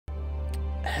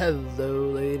Hello,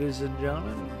 ladies and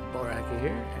gentlemen. Boraki here,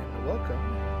 and welcome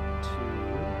to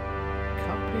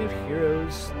Company of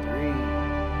Heroes 3.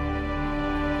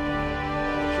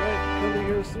 That's right, Company of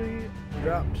Heroes 3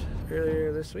 dropped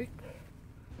earlier this week,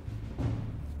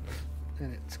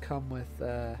 and it's come with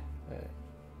a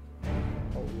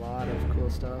lot of cool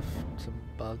stuff, some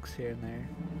bugs here and there,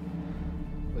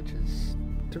 which is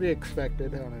to be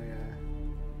expected on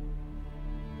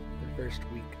the first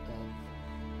week of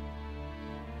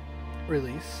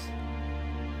release.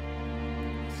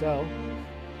 So,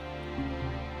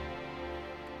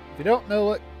 if you don't know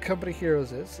what Company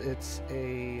Heroes is, it's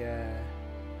a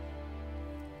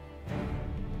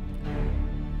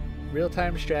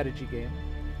real-time strategy game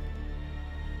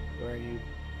where you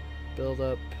build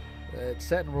up. It's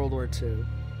set in World War II,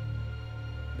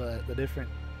 but the different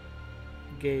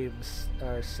games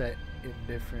are set in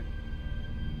different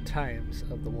times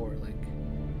of the war. Like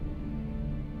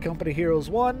Company Heroes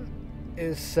 1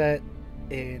 is set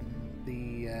in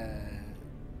the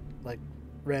like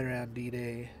right around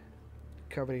D-Day.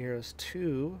 Company Heroes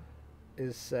 2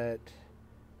 is set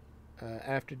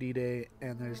after D-Day,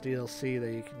 and there's DLC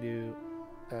that you can do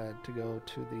to go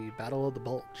to the Battle of the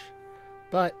Bulge.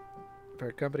 But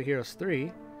for Company Heroes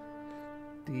 3,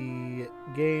 the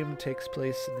game takes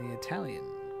place in the Italian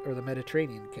or the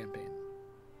Mediterranean campaign.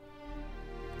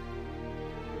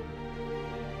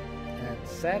 And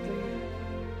sadly,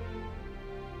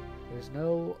 there's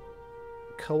no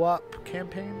co-op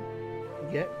campaign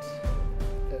yet.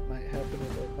 It might happen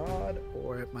with a mod,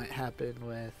 or it might happen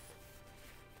with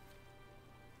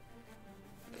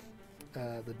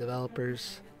the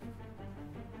developers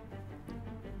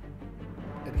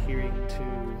adhering to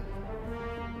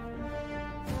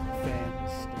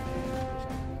fans' demands or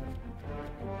something.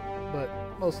 But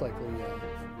most likely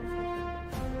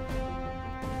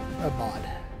a mod.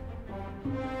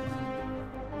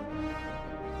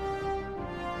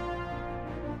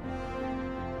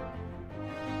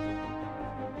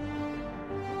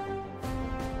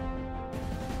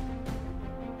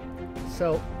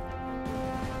 So,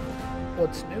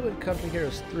 what's new in Company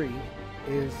Heroes 3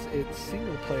 is its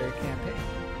single-player campaign.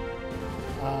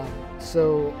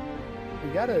 So, we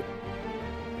got a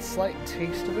slight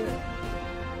taste of it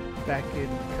back in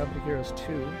Company Heroes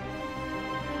 2,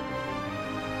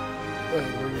 where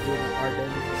you're doing the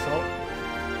Ardennes Assault,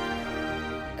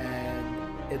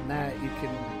 and in that you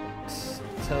can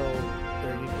tell,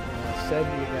 or you can send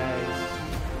your guys,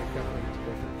 your company, to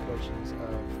different portions of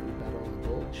the Battle of the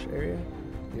Bulge area,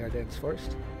 the Ardennes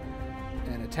Forest,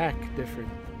 and attack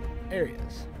different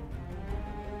areas.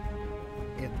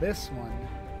 In this one,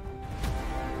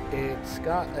 it's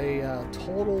got a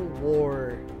Total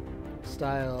War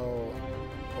style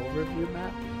overview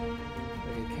map,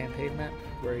 like a campaign map,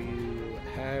 where you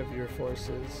have your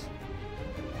forces.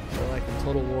 So like in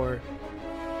Total War,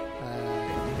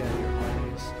 you got your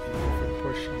armies in different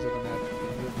portions of the map. You can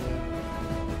move them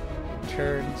in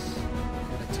turns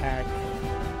and attack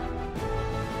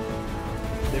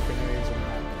different areas of the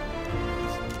map.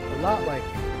 It's a lot like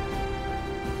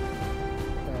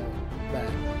that.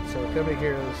 So Company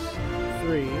Heroes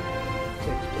 3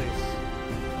 takes place,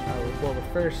 well, the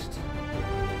first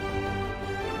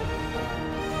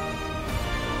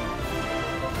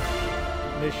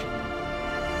mission,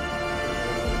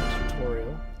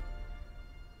 tutorial,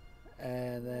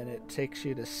 and then it takes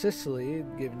you to Sicily,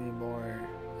 giving you more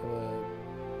of a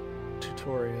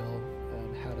tutorial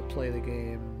on how to play the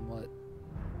game, what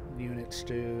units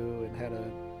do, and how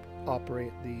to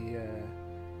operate the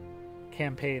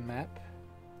campaign map.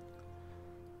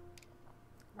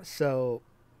 So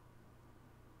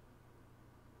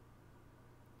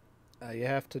you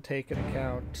have to take into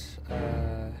account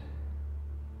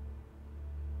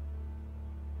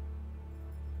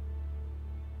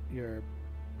your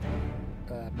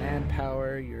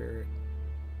manpower, your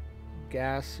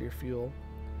gas, your fuel,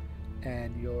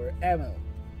 and your ammo,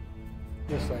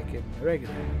 just like in the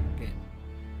regular game.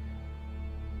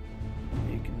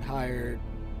 You can hire,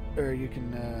 or you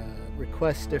can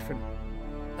request different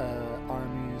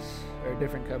armies or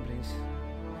different companies.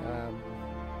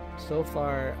 So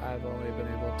far, I've only been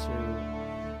able to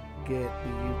get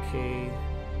the UK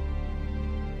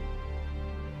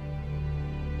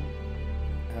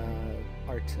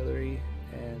artillery,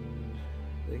 and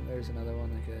I think there's another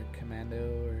one, like a commando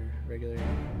or regular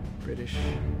British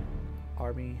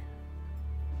army.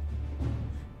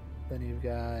 Then you've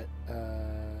got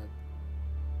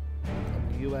on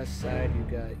the US side,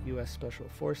 you've got US Special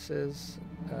Forces,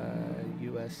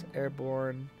 US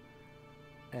Airborne,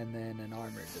 and then an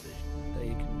armored division that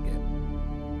you can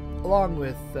get, along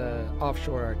with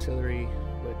offshore artillery,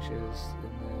 which is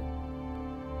in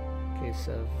case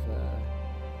of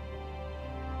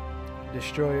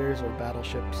destroyers or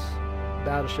battleships.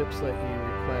 Battleships let you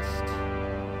request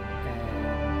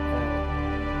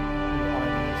new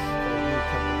armies or new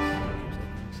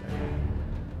companies.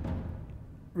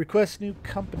 Request new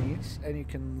companies, and you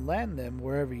can land them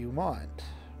wherever you want,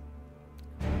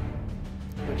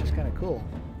 which is kind of cool.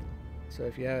 So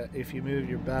if you move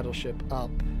your battleship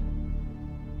up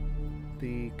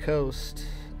the coast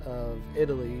of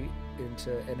Italy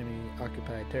into enemy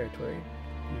occupied territory,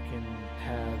 you can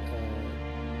have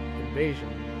an invasion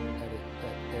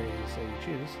at areas that you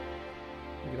choose.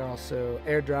 You can also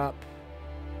airdrop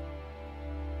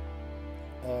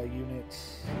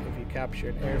units if you capture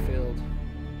an airfield.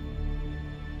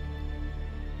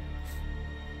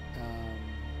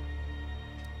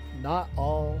 Not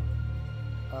all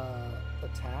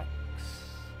attacks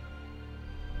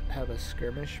have a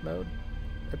skirmish mode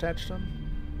attached to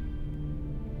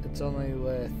them. It's only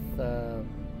with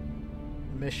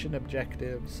mission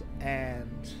objectives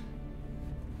and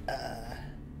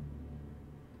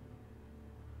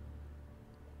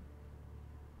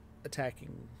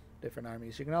attacking different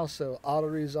armies. You can also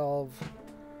auto-resolve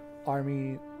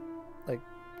army, like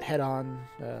head-on.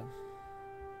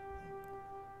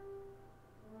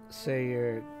 Say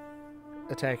you're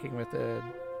attacking with an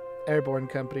airborne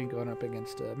company going up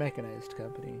against a mechanized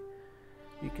company.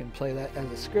 You can play that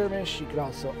as a skirmish. You can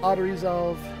also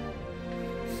auto-resolve.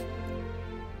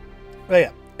 But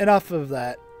yeah, enough of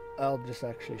that. I'll just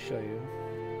actually show you.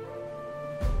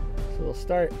 So we'll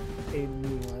start a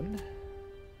new one.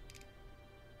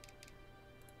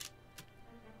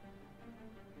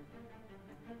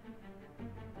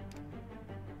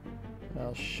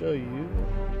 I'll show you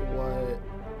what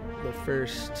the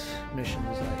first mission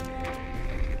is like.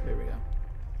 There we go.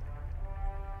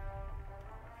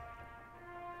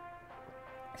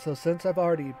 So since I've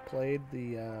already played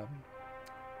the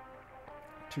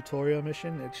tutorial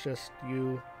mission, it's just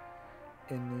you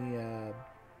in the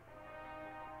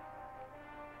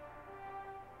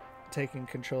taking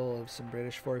control of some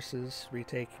British forces,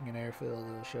 retaking an airfield.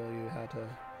 It'll show you how to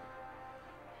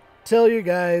tell your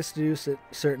guys to do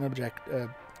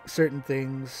certain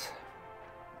things,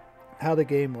 how the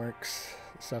game works,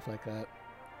 stuff like that.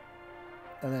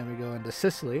 And then we go into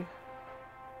Sicily,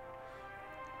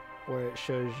 where it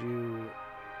shows you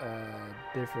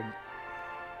different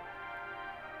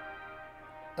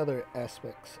other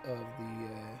aspects of the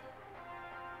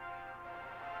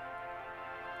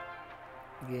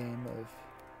game, of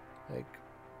like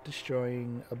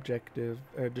destroying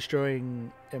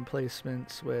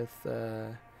emplacements with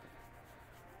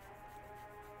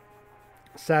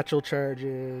satchel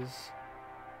charges,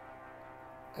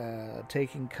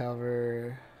 taking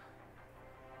cover,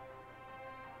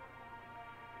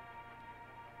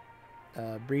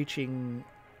 breaching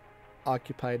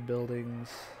occupied buildings,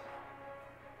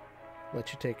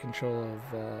 let you take control of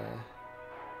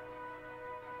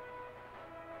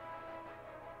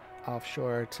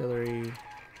offshore artillery,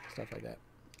 stuff like that.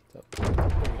 So, there you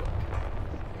go.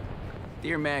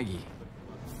 Dear Maggie,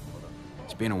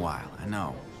 it's been a while, I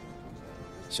know.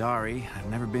 Sorry, I've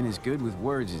never been as good with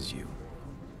words as you.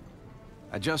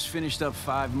 I just finished up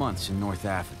 5 months in North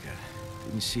Africa.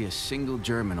 Didn't see a single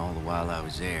German all the while I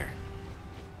was there.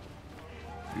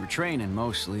 We were training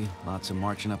mostly, lots of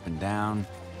marching up and down,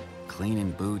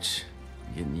 cleaning boots,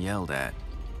 getting yelled at.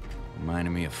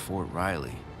 Reminded me of Fort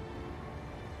Riley.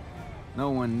 No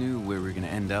one knew where we were gonna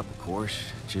end up, of course,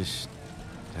 just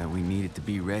that we needed to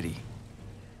be ready.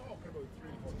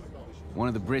 One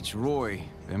of the Brits, Roy,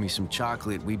 fed me some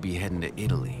chocolate. We'd be heading to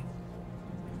Italy.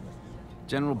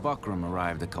 General Buckram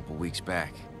arrived a couple weeks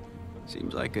back.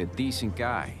 Seems like a decent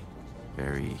guy.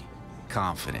 Very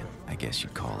confident, I guess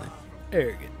you'd call it.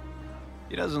 Arrogant.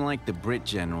 He doesn't like the Brit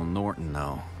General Norton,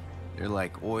 though. They're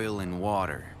like oil and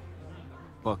water.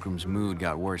 Buckram's mood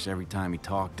got worse every time he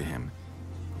talked to him,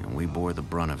 and we bore the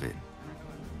brunt of it.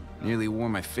 Nearly wore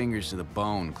my fingers to the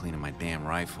bone cleaning my damn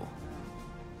rifle.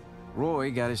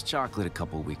 Roy got his chocolate a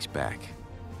couple weeks back.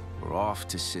 We're off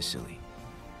to Sicily.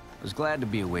 I was glad to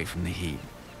be away from the heat.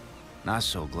 Not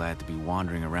so glad to be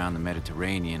wandering around the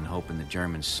Mediterranean hoping the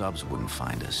German subs wouldn't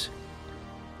find us.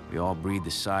 We all breathed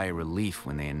a sigh of relief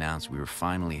when they announced we were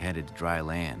finally headed to dry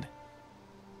land.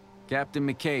 Captain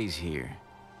McKay's here.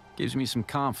 Gives me some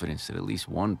confidence that at least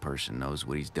one person knows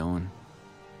what he's doing.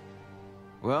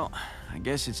 Well, I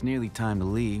guess it's nearly time to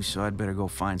leave, so I'd better go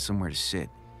find somewhere to sit.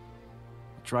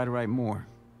 I'll try to write more,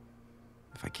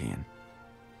 if I can.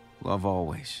 Love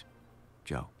always,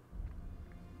 Joe.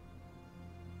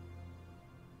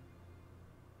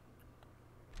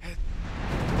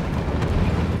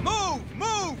 Move!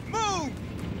 Move! Move!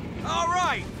 All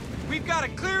right! We've got to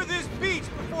clear this beach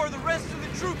before the rest of the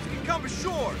troops can come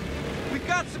ashore. We've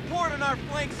got support on our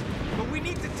flanks, but we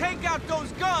need to take out those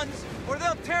guns, or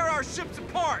they'll tear our ships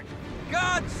apart.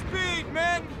 Godspeed,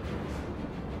 men!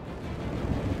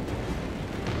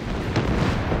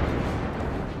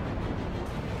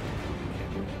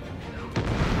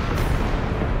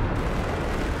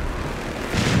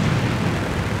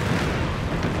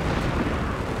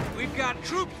 We've got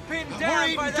troops pinned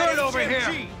down by that HMG. Over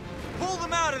here. Pull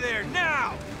them out of there,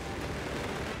 now!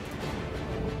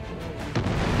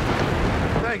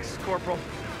 Thanks, Corporal.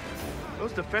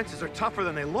 Those defenses are tougher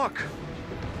than they look.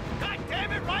 God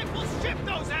damn it, rifles, ship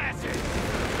those asses!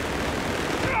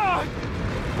 Ugh!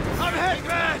 I'm hit,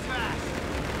 man!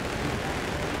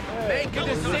 Make a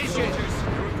decision!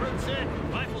 Recruits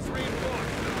in, rifles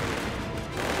reinforced.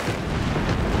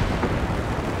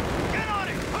 Get on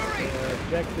it, hurry!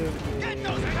 Objective is... Get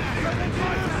those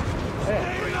asses!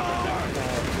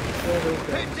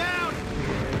 Pin down!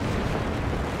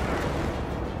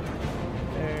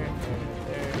 There.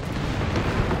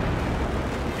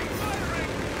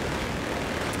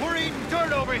 We're eating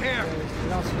dirt over here! You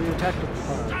can also do tactical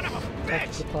pause. Son of a bitch!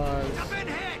 Tactical pause I've been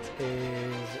hit!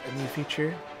 is a new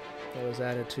feature that was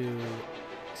added to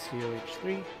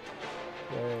COH3,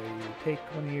 where you take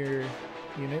one of your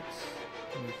units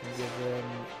and you can give them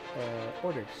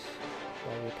orders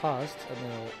while you're paused, and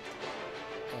they'll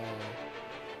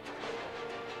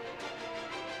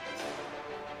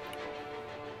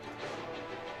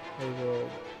they will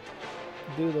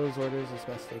do those orders as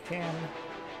best they can.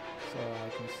 So I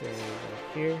can say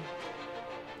right here,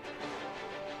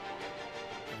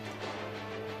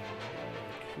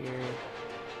 right here,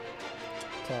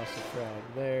 toss a frag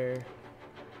there,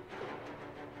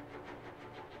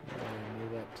 and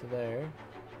move up to there. And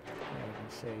I can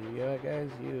say, yeah guys,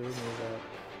 you move up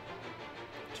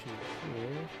to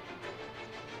here.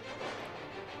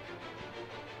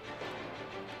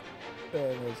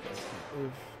 And those guys can't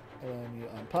move. And then you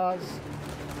unpause.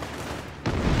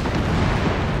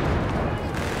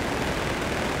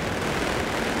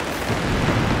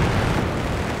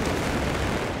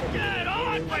 Get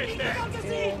on with it!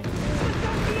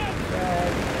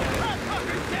 That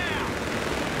fucker's down!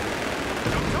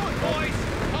 Jump to it, boys!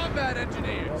 Combat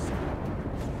engineers!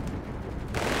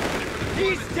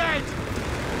 He's dead!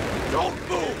 Don't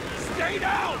move! Stay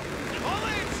down! All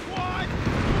in, squad!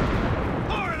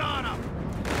 Pour it on him!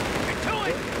 Get to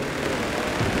it!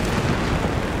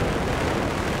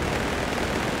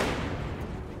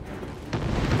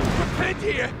 We're pinned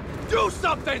here! Do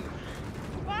something!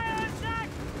 Fire on sight!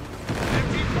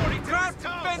 MG-42's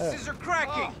defenses are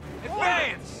cracking!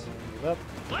 Advance! Up.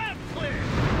 Left clear!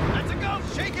 Let's go!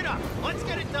 Shake it up! Let's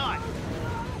get it done!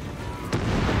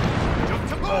 Jump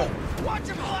to move! Watch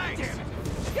him flanks!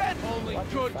 Get only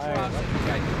good fire. drops and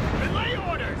get Relay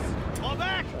orders! Pull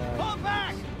back! Pull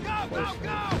back! Go, go,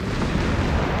 go!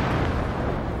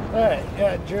 Alright,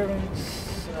 yeah, Germans.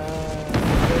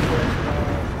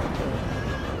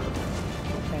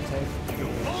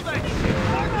 Pull that shit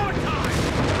one more time!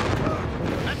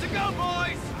 Let's go,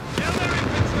 boys! Kill their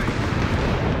infantry!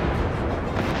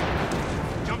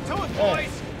 Jump to it,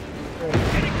 boys!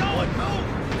 Get it going, move!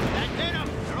 That did them!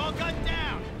 They're all gunned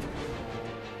down!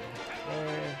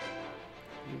 There.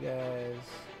 You guys.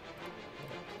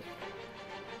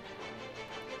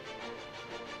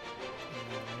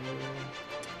 And you.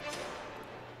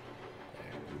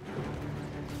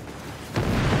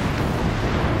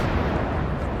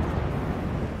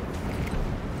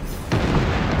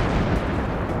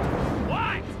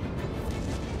 What?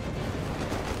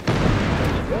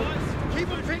 Boys, keep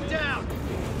them pinned down!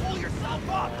 Pull yourself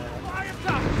up! Fire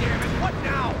up, damn it! What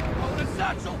now? Oh, the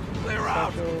satchel! Clear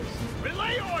out! Circles.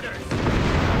 Relay orders!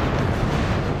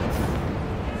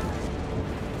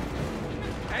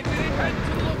 Engineer head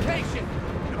to the location!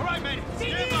 All right, men,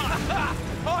 stand by!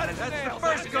 That's the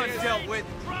first gun dealt with.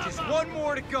 Just one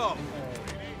more to go.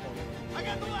 I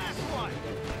got the last one.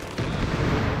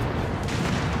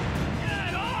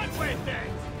 Get on with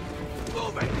it!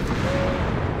 Move it!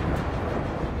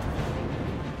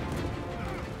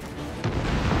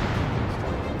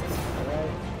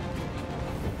 Alright.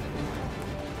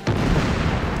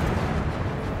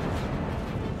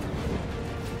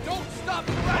 Don't stop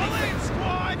the Pull rally! in,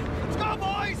 squad! Let's go,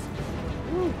 boys!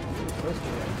 Woo! Close to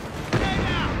it. Stay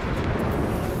down!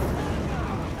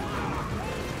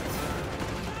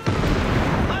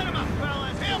 Let him up,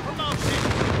 fellas!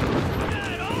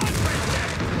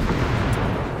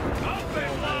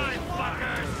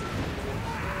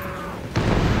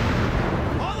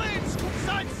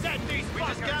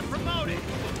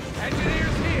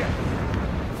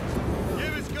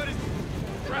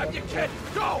 Grab your kid!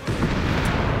 Go!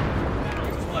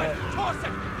 Sled! Toss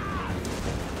it!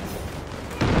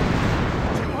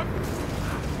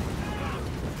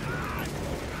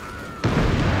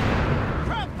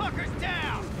 Crowd fuckers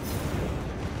down!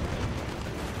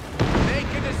 Make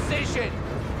a decision!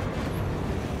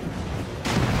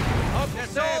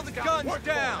 That's all the guns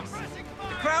down!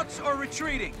 The Krauts are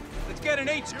retreating. Let's get an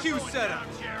HQ set up.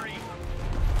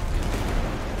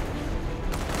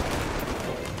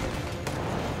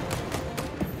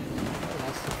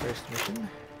 That's the first mission.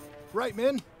 Right,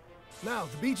 men. Now,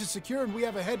 the beach is secure and we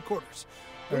have a headquarters.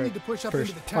 We need to push up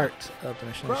into the town. Part of the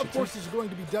mission. I Crowd should say. forces are going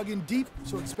to be dug in deep,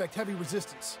 so expect heavy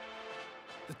resistance.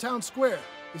 The town square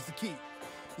is the key.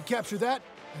 You capture that,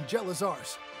 and Jet is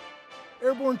ours.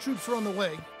 Airborne troops are on the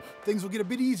way. Things will get a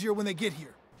bit easier when they get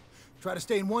here. Try to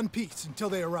stay in one piece until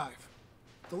they arrive.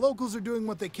 The locals are doing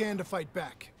what they can to fight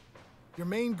back. Your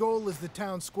main goal is the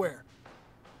town square.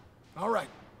 All right.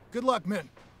 Good luck, men.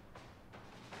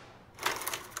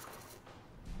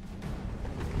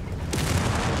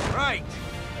 Right.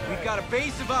 We've got a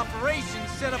base of operations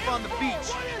set up on the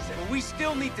beach, but we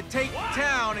still need to take the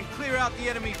town and clear out the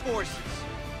enemy forces.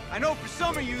 I know for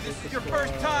some of you this is your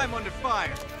first time under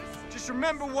fire. Just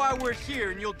remember why we're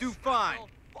here and you'll do fine.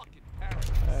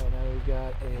 Alright, now we've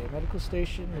got a medical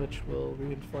station which will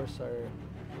reinforce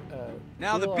our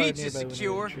Now the heal our beach is nearby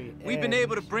secure. retreat, We've been and,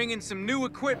 able to bring in some new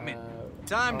equipment.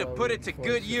 Time to I'll put it to reinforce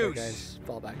good if our use. guys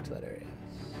fall back to that area.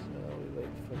 So we wait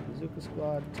for the bazooka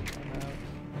squad to come out.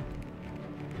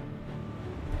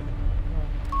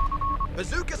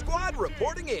 Bazooka Squad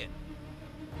reporting in.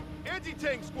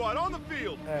 Anti-tank squad on the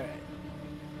field. Alright.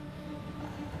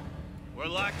 We're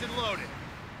locked and loaded.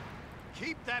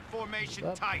 Keep that formation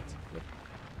Up. tight. Yep.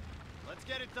 Let's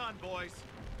get it done, boys.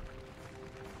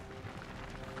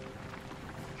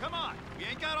 Come on, we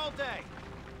ain't got all day.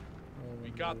 We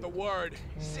got the word.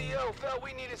 CO felt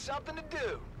we needed something to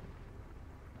do.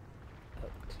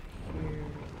 Up to here.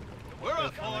 We're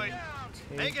up, boys.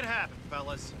 Make it happen,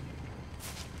 fellas.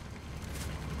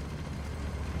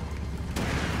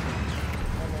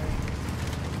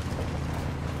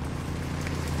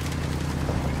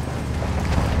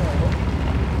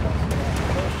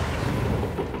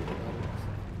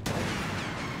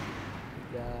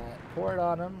 We got Port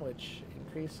on them, which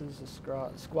increases the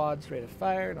squad's rate of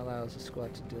fire and allows the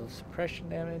squad to deal suppression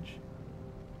damage.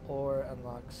 Or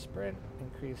unlock sprint,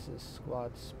 increases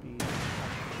squad speed. I'd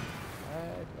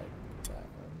like that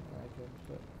one. I can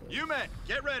put this You men,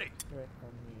 get ready. right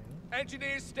on you.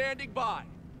 Engineers standing by.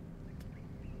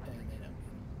 And they don't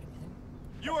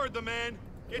You heard the man.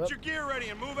 Get Yep. your gear ready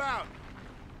and move out.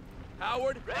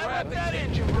 Howard, Rev grab up the that kid.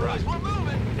 engine for us. We're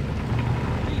moving.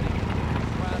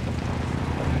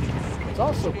 It's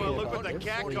also Well, cool look about what the this,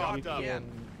 cat where cocked you up. can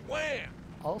Wham!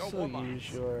 also No more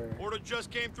use your Order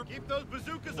just came through. Keep those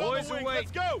bazookas Boys on the wing. away.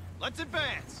 Let's go. Let's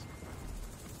advance.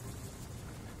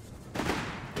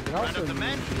 you can Round also up the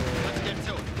men. use your Let's get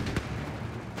to it.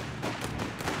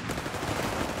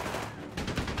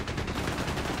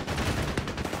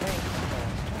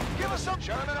 Give us some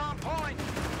German on point.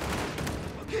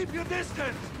 Keep your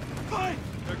distance. Fight.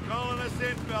 They're calling us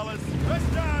in, fellas.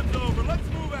 Rest time's over. Let's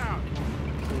move out.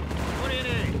 What do you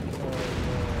need?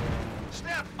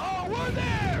 Snap. Oh, we're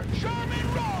there. Sherman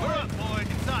roll. We're up, boys.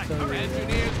 Inside. So All you're, right.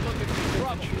 Engineers looking for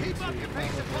trouble. Keep up your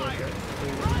pace of fire.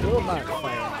 They will not Zero in on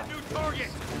fire. that new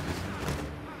target.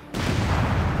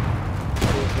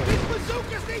 These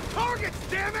bazookas need targets,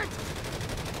 damn it!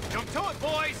 Jump to it,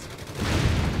 boys.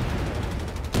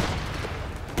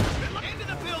 Into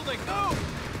the building. Go.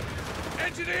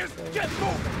 Engineers, get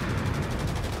moving!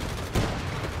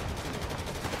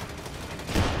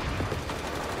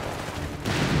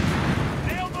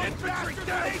 Nail those Infantry bastards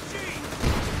down. with AG.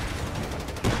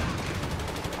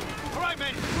 All right,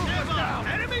 men. Stand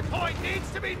by. Enemy point needs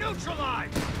to be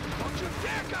neutralized. Don't you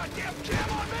dare goddamn jam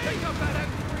on me! Pick up that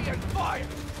M3 and fire!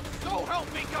 So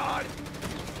help me God!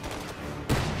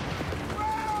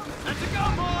 Let's go,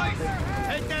 boys.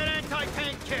 Take that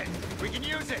anti-tank kit. We can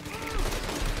use it.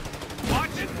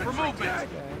 Watch it for movement.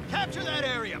 Capture that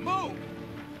area. Move.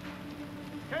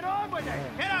 Get on with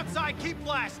it. Get outside. Keep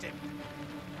blasting.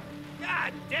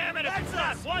 God damn it! If it's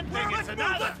not one thing, it's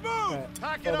another. Let's move. Alright,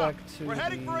 Pack fall it up. back to We're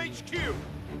heading for the- HQ.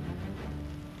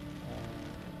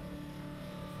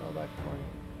 Fallback point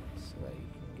so that you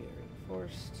can get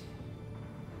reinforced.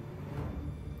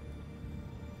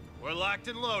 We're locked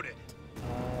and loaded.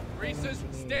 Reese's,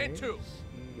 stand engineers, to.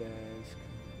 You guys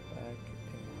come back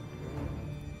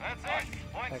and That's it.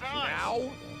 Points actually, on.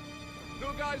 Now.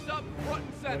 New guys up, front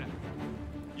and center.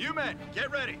 You men, get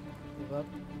ready. move up.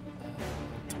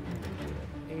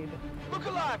 Aid. Look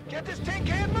alive. Get this tin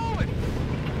can moving.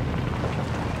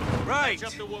 Right. Patch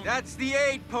up the wounded. That's the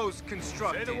aid post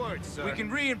constructed. Say the word, sir. We can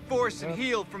reinforce and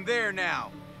heal from there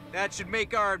now. That should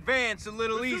make our advance a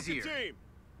little Bazooka easier. team!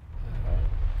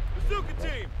 Bazooka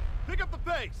team! Pick up the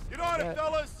pace! Get on it,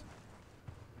 fellas!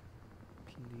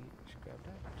 Please grab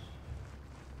that.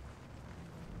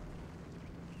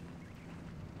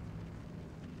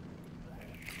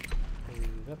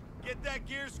 Move up. Get that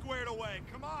gear squared away,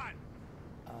 come on!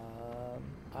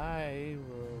 I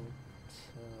will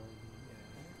tell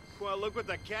you Well, look what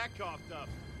the cat coughed up.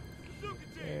 Bazooka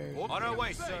team! guys. On our way,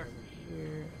 Face. sir. Over here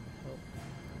and help.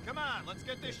 Come on, let's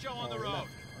get this show on the road. Left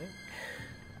flank.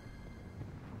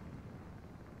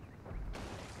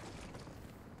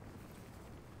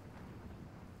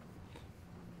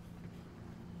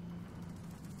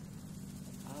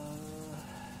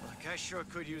 Look, I sure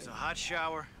could use a hot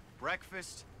shower,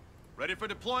 breakfast. Ready for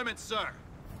deployment, sir.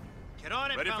 Get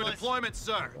on it, Ready for deployment,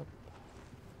 sir.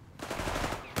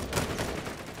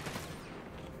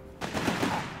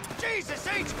 Jesus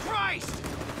H. Christ!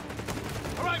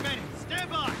 All right, men, stand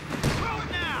by. Throw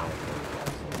it now!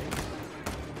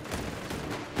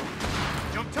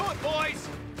 Jump to it, boys!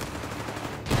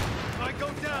 If I go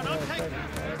down, I'll take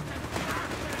that.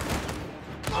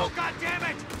 Oh, God damn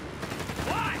it!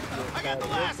 What? I got the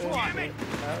last one! Damn it!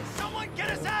 Someone get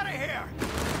us out of here!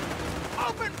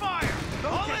 Open fire!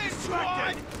 All in,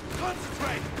 squad!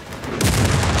 Concentrate!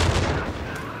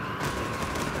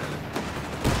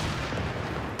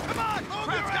 Come on!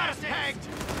 Crowd's got us pegged!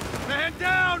 Man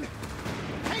down!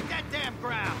 Take that damn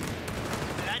ground!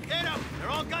 That did them! They're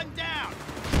all gunned down!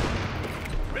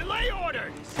 Relay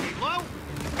ordered! Stay low!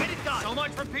 Get it done! So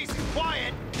much for peace and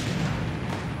quiet!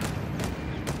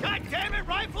 God damn it,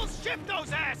 rifles! Shift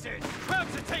those asses!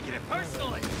 Crowds are taking it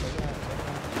personally!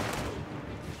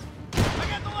 I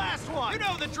got the last one! You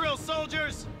know the drill,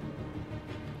 soldiers!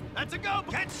 That's a go!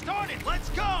 Get started! Let's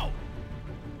go!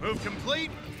 Move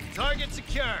complete. Target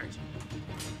secured.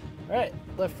 Alright,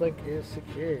 left flank is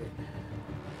secured.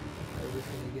 I'm just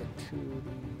gonna get to the...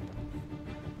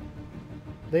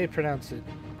 They pronounce it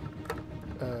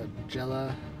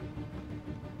Jella.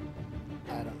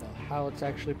 I don't know how it's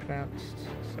actually pronounced,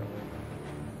 so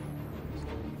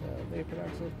they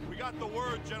pronounce it. We got the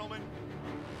word, gentlemen.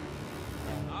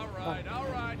 All right,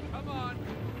 come on.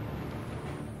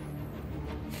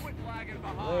 Quit lagging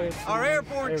behind. There's Our some-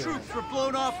 airborne there we troops go. were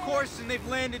blown off course and they've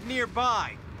landed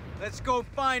nearby. Let's go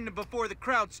find them before the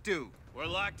Krauts do. We're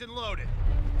locked and loaded.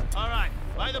 All right,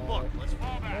 by the book. Let's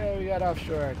fall back. Hey, we got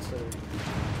offshore artillery.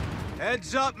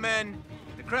 Heads up, men.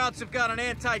 The Krauts have got an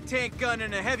anti-tank gun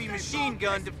and a heavy machine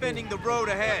gun defending the road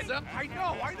ahead. I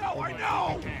know.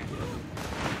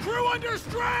 Crew under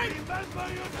strain! Mount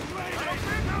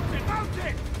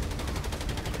it.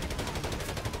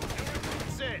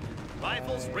 Sid,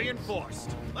 rifles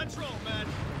reinforced. Let's roll, men.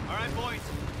 All right, boys.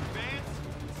 Advance.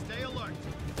 Stay alert.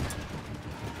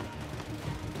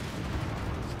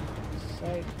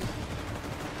 Sight.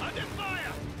 Under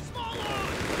fire! Small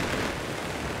on!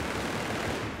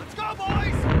 Let's go,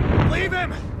 boys! Leave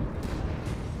him!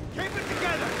 Keep it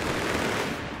together!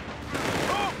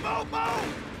 Move!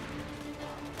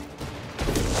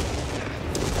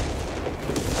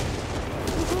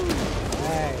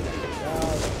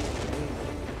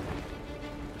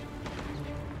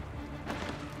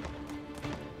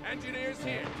 Engineers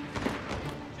here.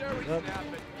 Jerry's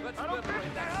napping. Let's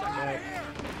liberate that side.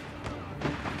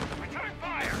 Return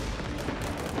fire!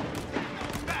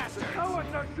 Those bastards!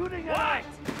 Cowards are shooting at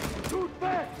us! Shoot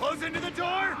back! Close into the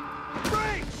door!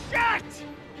 Breach! Shit!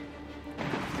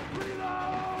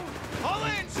 Reload! Pull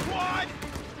in, squad!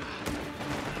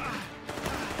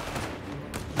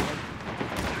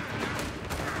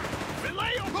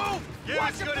 Relay your move! Get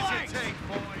as good as you take,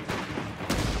 boys.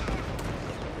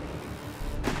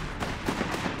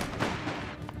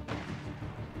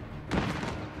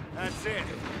 That's it.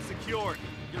 Secured.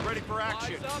 Get ready for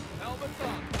action. Eyes up, helmets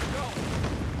on. Go!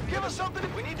 Give us something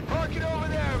if we need to park it over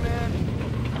there, man.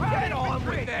 Get on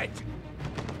with it!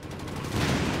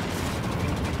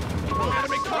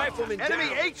 Enemy rifleman Enemy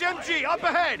down. HMG up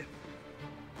ahead!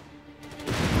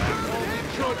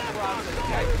 Good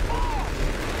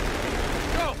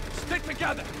Go! Stick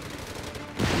together!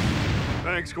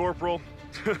 Thanks, Corporal.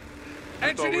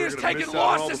 Engineers taking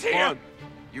losses here!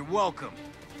 You're welcome.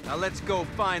 Now let's go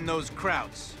find those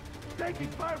Krauts. Taking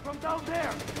fire from down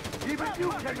there! Even you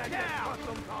can make down!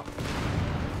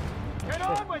 Get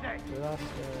on with it! We lost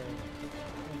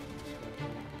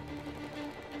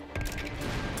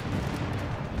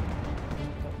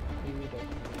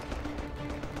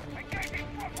Engaging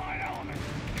frontline element!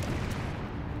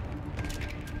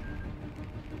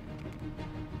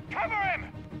 Cover him!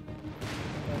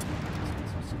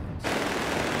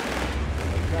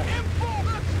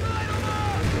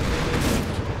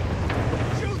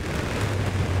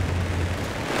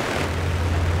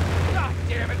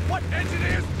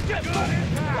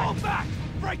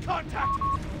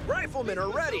 riflemen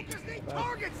are ready.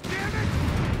 Targets, damn it!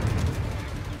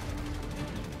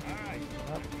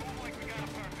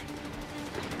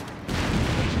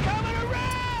 He's coming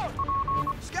around!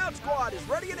 Scout squad is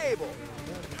ready and able.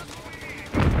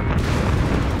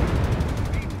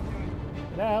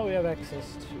 Now we have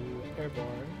access to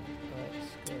airborne.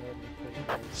 Let's go ahead and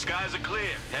put it. Skies are clear.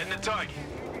 Heading to target.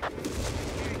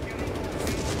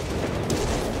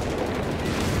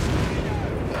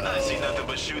 I see nothing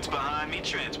but chutes behind me.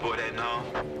 Transport heading home.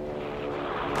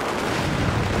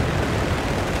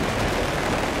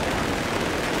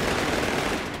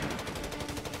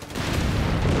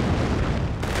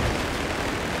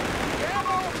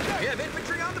 We have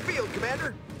infantry on the field,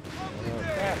 Commander.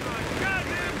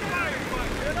 Goddamn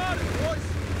firefight! Get on it, boys!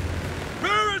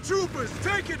 Paratroopers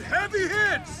taking heavy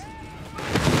hits!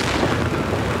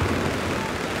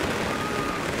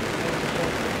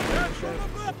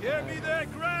 Give me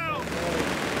that ground!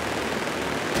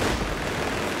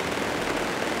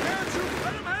 Paratroopers,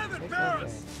 let them have it,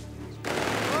 Paris!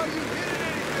 Are you hitting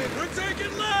anything? We're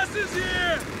taking losses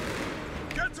here!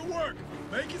 Get to work!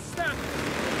 Make it snap!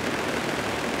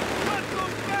 Let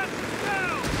those bastards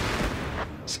down!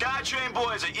 Skytrain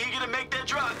boys are eager to make their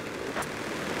drop.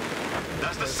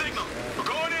 That's the signal. We're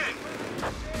going in.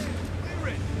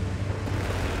 Clear it!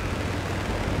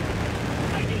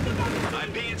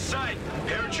 I'd be in sight.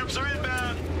 Paratroops are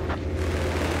inbound.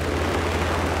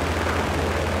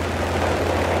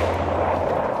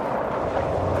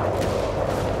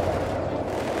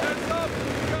 Heads up!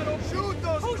 We gotta shoot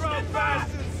those ground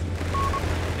bastards!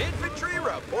 Infantry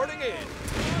reporting in.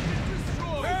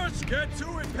 Paris, get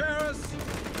to it, Paris!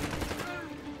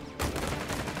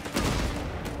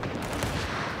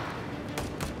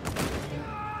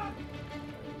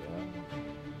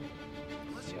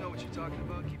 Unless you know what you're talking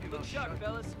about, keep your mouth shut.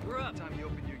 fellas. We're up. Time you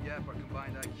open your gap, our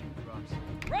combined IQ drops.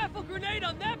 Rifle grenade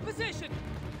on that position.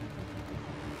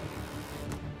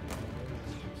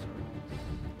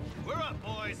 We're up,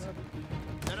 boys!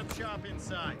 Set up shop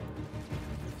inside.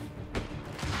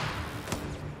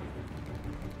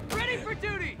 Ready for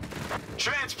duty.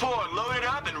 Transport loaded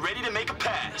up and ready to make a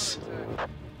pass.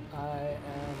 I am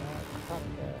at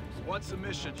combat. What's the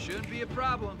mission? Shouldn't be a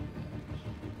problem.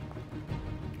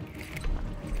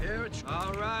 Here it's...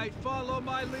 All right, follow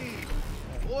my lead.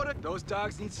 Order. Those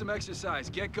dogs need some exercise.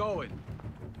 Get going.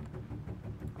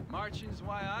 Marching's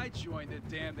why I joined the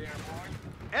damned airborne.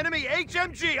 Enemy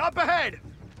HMG up ahead!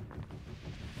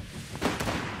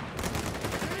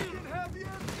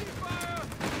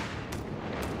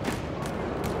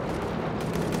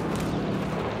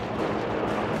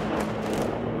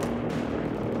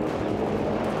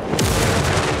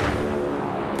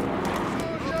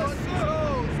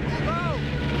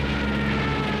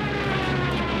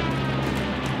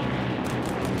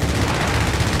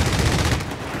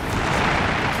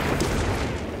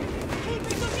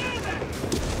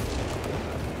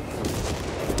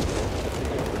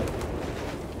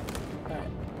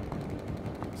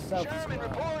 Sherman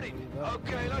reporting.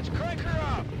 Okay, let's crank her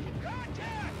up.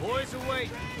 Boys away.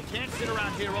 Can't sit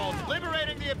around here all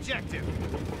liberating the objective.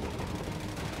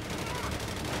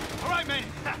 All right, men.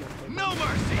 No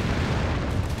mercy.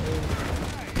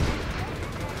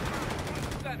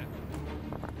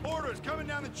 Orders coming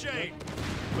down the chain.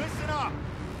 Listen up.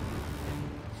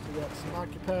 So we got some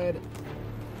occupied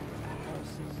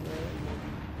houses there.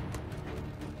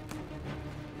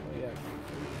 Oh yeah.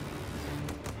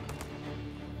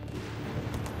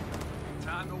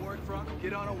 Time to work front.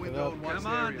 Get on a window. Come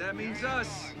on, that means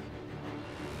us.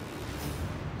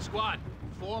 Squad,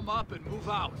 form up and move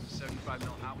out. 75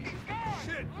 mil out.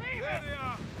 Shit! There they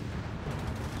are.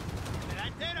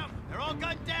 That did them. They're all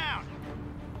gunned down.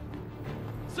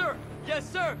 Sir. Yes,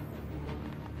 sir.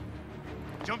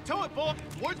 Jump to it, boy.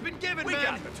 Word's been given, We man.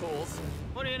 got the tools.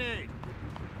 What do you need?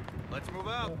 Let's move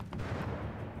out.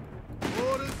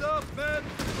 Orders up, men.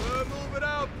 We're moving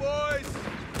out, boys.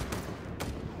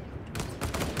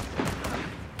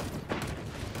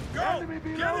 Go! Get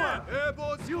in!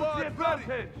 Airborne squad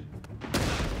ready.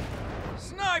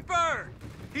 Sniper!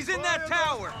 He's in that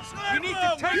tower. Sniper! We need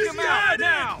to take He's him out got it!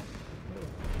 now.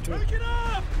 Take it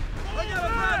up! I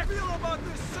got a bad feel about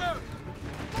this, sir.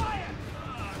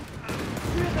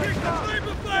 Kick the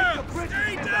sniper fire!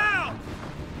 Stay down!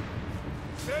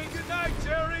 Say goodnight,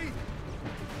 Terry.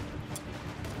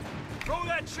 Throw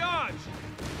that charge!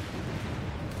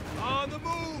 On the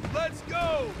move. Let's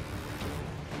go.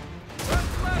 That's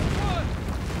the last one.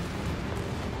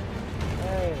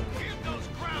 Hey. Give those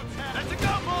crowds hell! Let's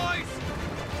go, boys!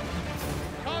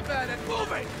 Combat and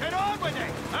moving. Get on with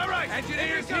it! All right,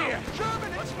 Engineers here you go. here.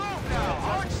 Sherman, it's move now.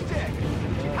 Hard stick.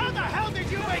 How the hell did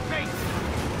you make me?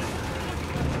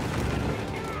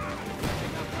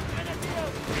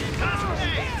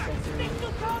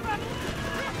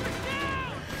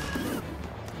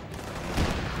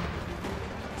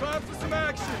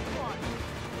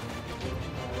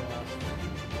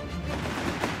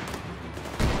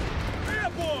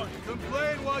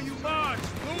 while you march.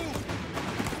 Move!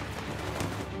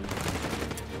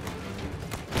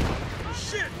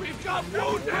 Shit! We've got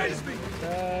wounded!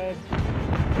 Side.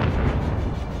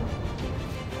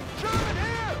 Sherman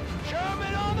here!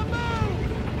 Sherman on the move!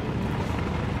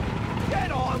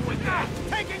 Get on with that!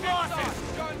 Taking losses!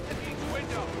 Guns at each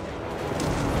window!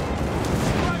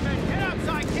 Sherman, get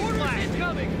outside! Keep flat!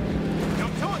 Incoming!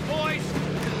 Come to it, boys!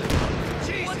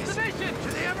 Jesus! What's the mission? Do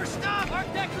they ever stop? Arc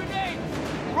deck grenade!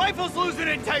 Rifle's losing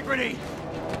integrity!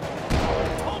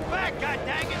 Hold back,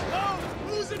 goddaggit!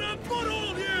 Move! Losing our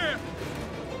foothold here!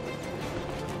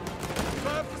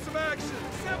 Time for some action!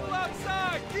 Assemble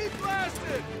outside! Keep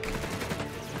blasting!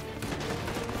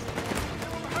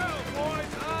 Give them hell,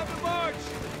 boys! On the march!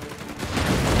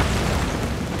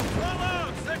 Roll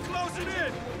out! They're closing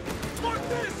in! Fuck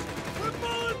this! We're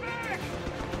falling back!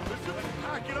 Listen,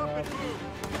 pack it up and move!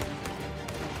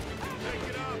 Take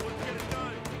it out! Let's get it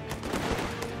done!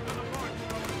 Another march,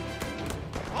 brother!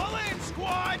 All in,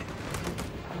 squad!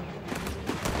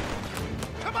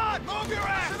 Come on, move your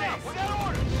asses! We got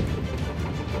orders!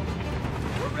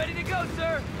 We're ready to go,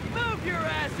 sir! Move your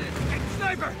asses! Hey,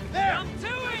 sniper! There! Jump to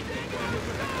it!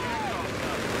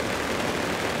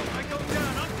 I go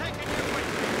down, I'm taking you with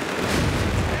me!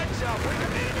 Heads up, we're in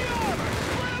the armor!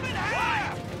 Split them in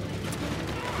half!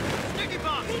 Sticky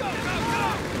bomb! Go, go,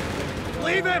 go!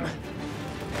 Leave him!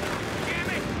 Damn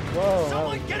it! Whoa.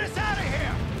 Someone get us out of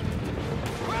here!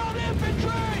 Ground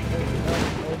infantry!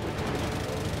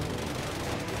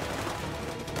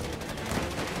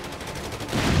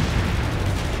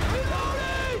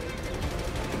 Reloading!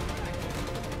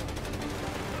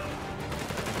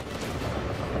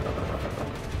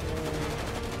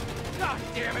 God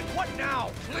damn it, what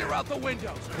now? Clear out the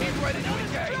windows. Get ready to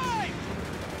engage.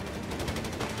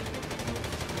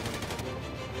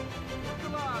 Look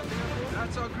alive, man.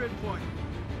 That's our grid point.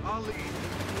 I'll lead.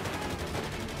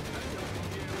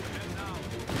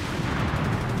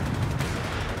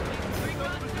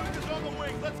 Platoon's on the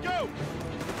wing. Let's go!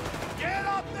 Get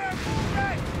up there,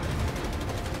 movement!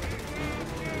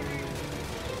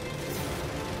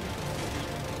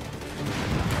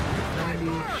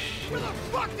 Where the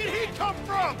fuck did he come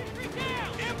from?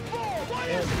 M4, what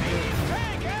is medium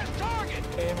tank as target?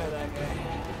 Aim at that guy.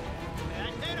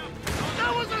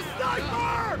 That was a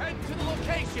sniper! Head to the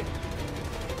location.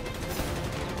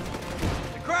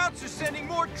 The Krauts are sending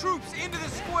more troops into the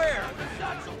square.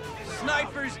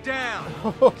 Snipers down.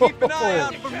 Keep an eye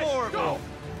out for more of them.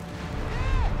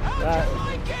 How'd you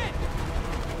like it?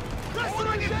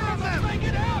 Wrestling it from them! Make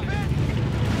it happen!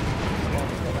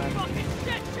 Fucking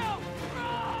shit show!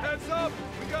 Heads up!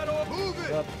 We got all move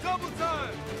it! Up. Double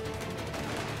time!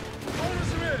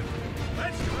 Orders are in!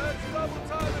 Let's double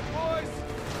time it, boys!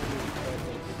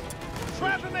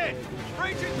 Trap him in!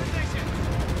 Breach in position!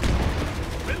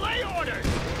 Relay orders!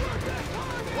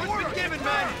 What's been given,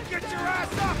 man? Get your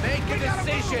ass up! Make a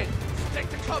decision! Stick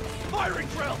to Cubs firing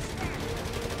drills!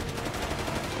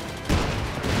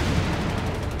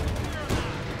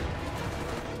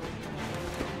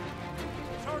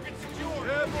 Target secure!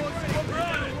 Yeah, boys, come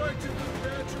on! Work to do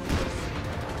that, troopers.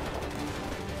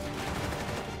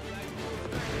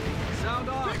 Sound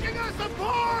off. Picking us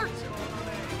apart!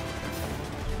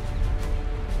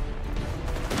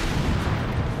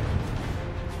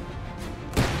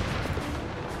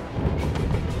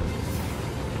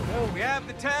 We have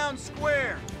the town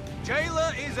square.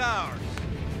 Jayla is ours.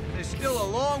 There's still a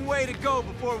long way to go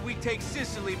before we take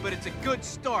Sicily, but it's a good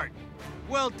start.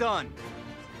 Well done.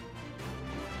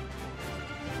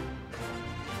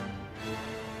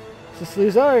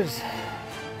 Sicily's ours.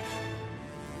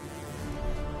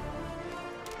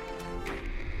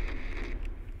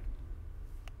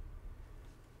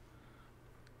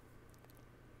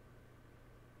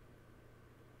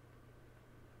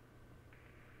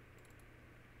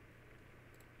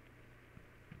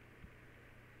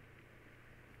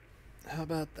 How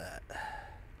about that?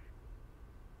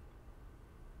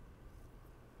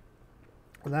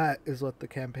 That is what the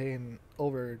campaign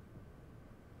overview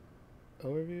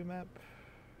map?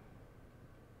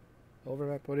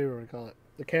 Overmap, whatever we call it.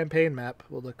 The campaign map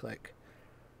will look like.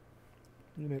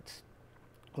 Units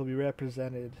will be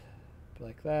represented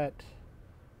like that.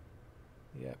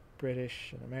 You got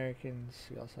British and Americans.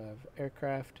 You also have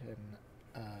aircraft and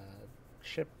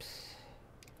ships.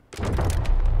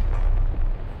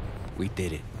 We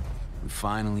did it. We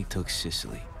finally took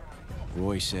Sicily.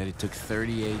 Roy said it took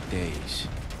 38 days.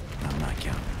 I'm not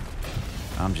counting.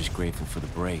 I'm just grateful for the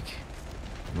break.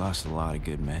 We lost a lot of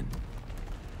good men.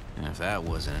 And if that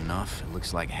wasn't enough, it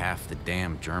looks like half the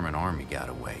damn German army got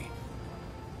away.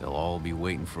 They'll all be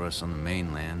waiting for us on the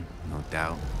mainland, no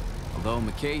doubt. Although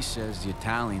McKay says the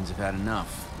Italians have had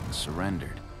enough and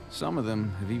surrendered. Some of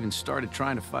them have even started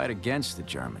trying to fight against the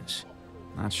Germans.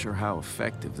 Not sure how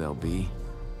effective they'll be.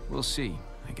 We'll see,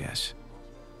 I guess.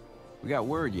 We got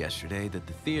word yesterday that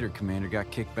the theater commander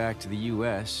got kicked back to the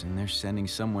US and they're sending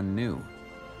someone new.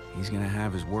 He's gonna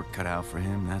have his work cut out for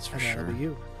him, that's for sure. That'll be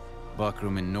you.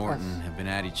 Buckram and Norton Us. have been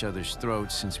at each other's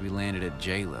throats since we landed at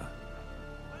Jayla.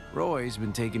 Roy's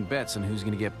been taking bets on who's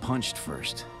gonna get punched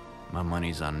first. My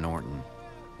money's on Norton.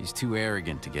 He's too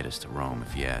arrogant to get us to Rome,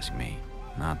 if you ask me.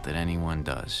 Not that anyone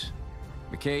does.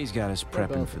 McKay's got us They're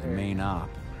prepping both for the arrogant. main op.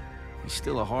 He's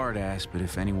still a hard ass, but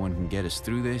if anyone can get us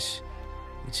through this,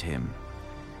 it's him.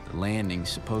 The landing's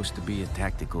supposed to be a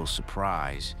tactical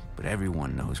surprise, but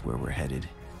everyone knows where we're headed.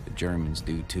 The Germans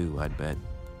do too, I'd bet.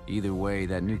 Either way,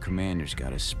 that new commander's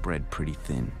got us spread pretty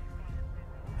thin.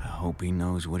 I hope he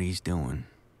knows what he's doing.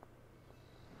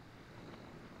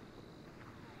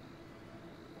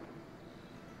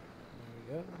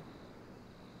 There we go.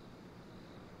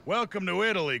 Welcome to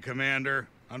Italy, Commander.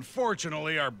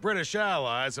 Unfortunately, our British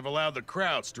allies have allowed the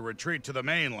Krauts to retreat to the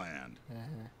mainland.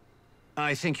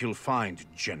 I think you'll find,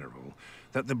 General,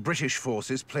 that the British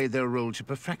forces played their role to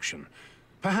perfection.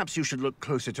 Perhaps you should look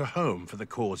closer to home for the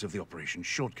cause of the operation's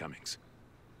shortcomings.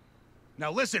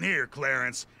 Now listen here,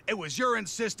 Clarence. It was your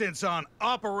insistence on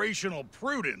operational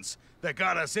prudence that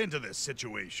got us into this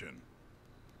situation.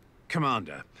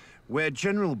 Commander, where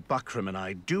General Buckram and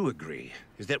I do agree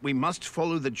is that we must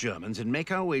follow the Germans and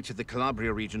make our way to the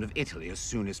Calabria region of Italy as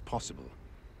soon as possible.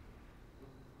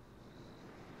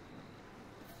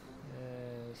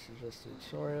 This is just a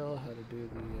tutorial how to do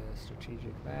the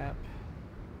strategic map.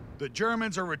 The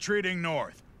Germans are retreating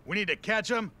north. We need to catch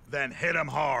them, then hit them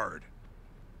hard.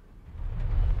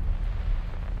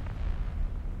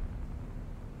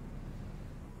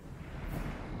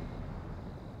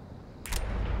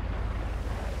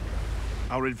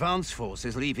 Our advance force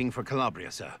is leaving for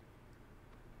Calabria, sir.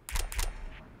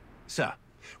 Sir,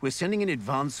 we're sending an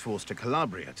advance force to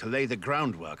Calabria to lay the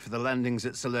groundwork for the landings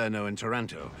at Salerno and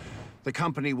Taranto. The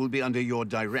company will be under your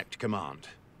direct command.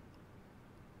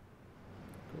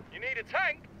 You need a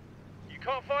tank? You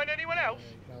can't find anyone else?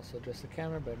 You can also adjust the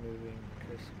camera by moving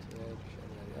cursor to the edge,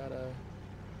 yada yada.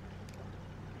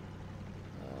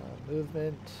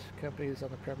 Movement. Companies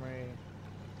on the primary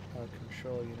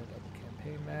control unit of the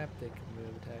campaign map. They can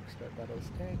move, attack, start battles,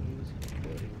 and use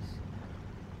abilities.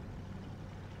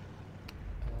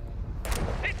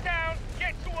 Sit down!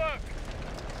 Get to work!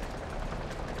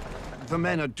 The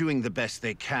men are doing the best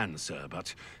they can, sir,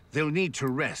 but they'll need to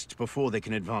rest before they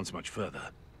can advance much further.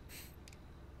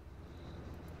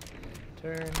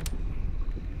 Turn.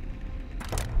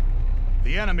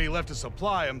 The enemy left a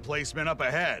supply emplacement up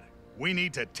ahead. We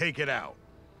need to take it out.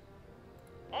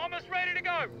 Armor's ready to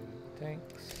go!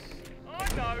 Tanks. I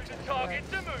know the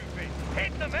targets are moving.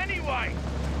 Hit them anyway!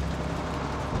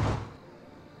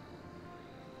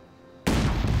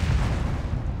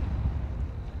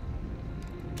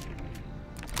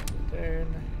 Turn.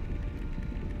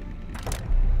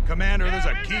 Commander, there's a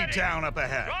Yeah, key ready. town up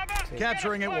ahead. Drivers,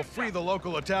 Capturing get it will us free closer. the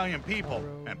local Italian people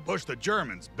and push the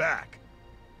Germans back.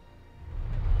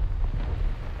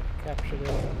 Capture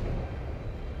the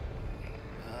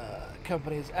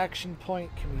company's action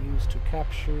point can be used to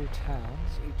capture towns.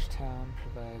 Each town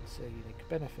provides a unique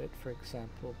benefit. For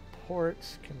example,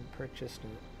 ports can purchase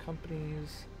new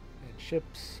companies, and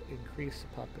ships increase the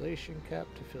population cap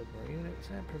to field more units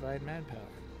and provide manpower.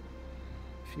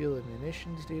 Fuel and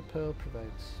munitions depot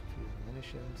provides fuel and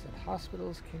munitions, and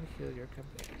hospitals can heal your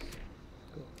companies.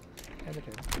 Cool. And the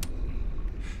turn.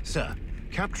 Sir,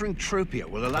 capturing Tropia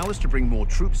will allow us to bring more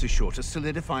troops ashore to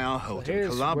solidify our hold in here's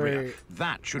Calabria. where,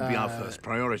 That should be our first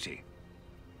priority.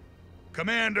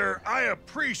 Commander, I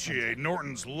appreciate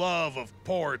Norton's love of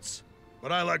ports,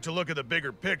 but I like to look at the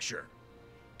bigger picture.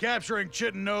 Capturing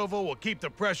Chittenova will keep the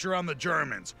pressure on the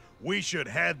Germans. We should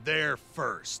head there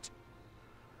first.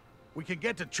 We can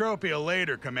get to Tropia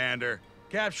later, Commander.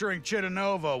 Capturing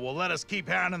Chittenova will let us keep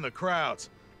hounding the Krauts.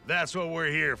 That's what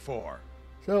we're here for.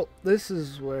 So this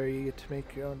is where you get to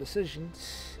make your own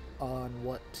decisions on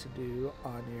what to do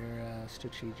on your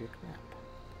strategic map.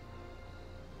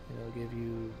 It'll give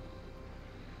you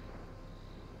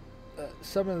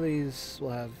some of these will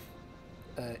have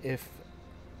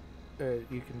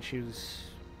you can choose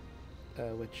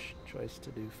which choice to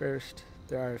do first.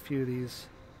 There are a few of these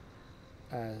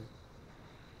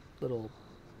little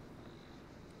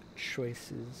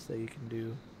choices that you can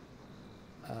do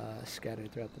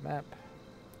scattered throughout the map.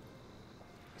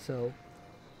 So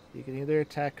you can either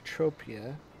attack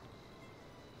Tropia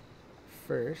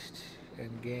first and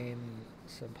gain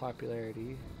some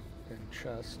popularity and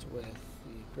trust with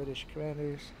the British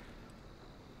commanders.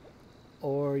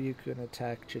 Or you can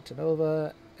attack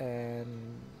Chittanova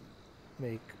and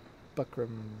make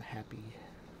Buckram happy.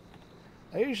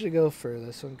 I usually go for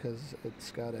this one because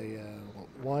it's got a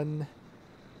 1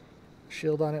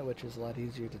 shield on it, which is a lot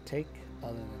easier to take,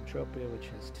 other than Tropia, which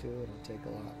has 2, and it'll take a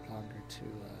lot longer to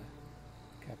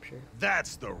capture.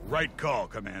 That's the right call,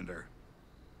 Commander.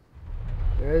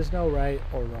 There is no right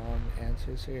or wrong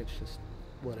answers here, it's just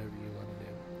whatever you want to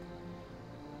do.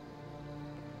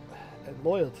 And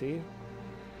loyalty,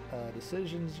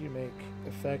 decisions you make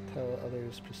affect how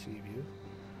others perceive you.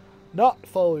 Not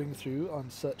following through on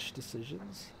such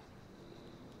decisions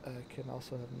can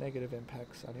also have negative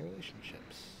impacts on your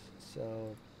relationships.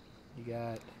 So, you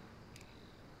got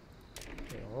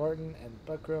Orton and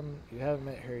Buckram. You haven't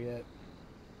met her yet.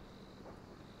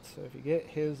 So if you get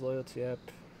his loyalty up,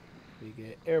 you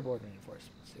get airborne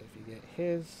reinforcements. If you get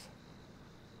his,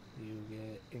 you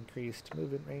get increased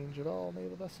movement range of all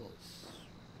naval vessels.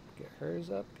 Get hers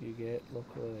up, you get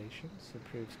local relations,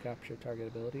 improves capture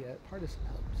targetability at partisan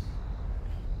hubs,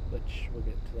 which we'll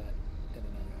get to that in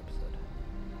another episode.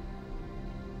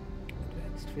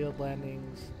 Advanced field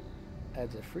landings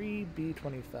adds a free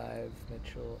B-25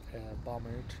 Mitchell bomber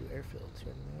to airfields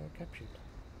when they are captured.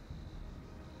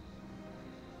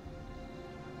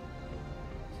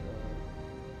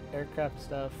 So, aircraft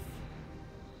stuff,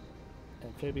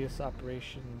 amphibious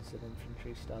operations and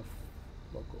infantry stuff,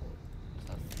 local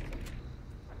stuff.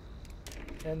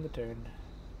 End the turn.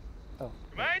 Oh.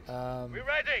 Mate, we're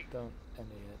ready. Don't end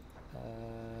it yet.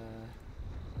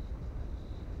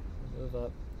 Move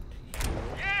up to here.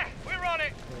 Yeah, we're on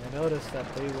it. And I notice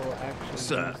that they will actually.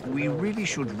 Sir, we really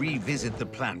should revisit the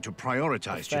plan to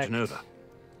prioritize Chittanova.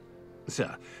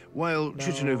 Sir, while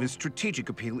Chittanova's strategic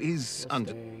appeal is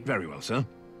under... Very well, sir.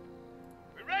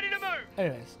 We're ready to move.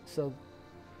 Anyways, so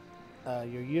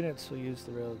your units will use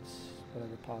the roads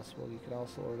whenever possible. You can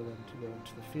also order them to go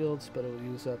into the fields, but it will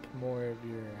use up more of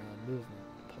your movement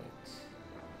points.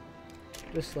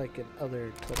 Just like in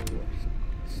other Total War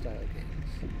style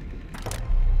games.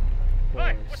 Or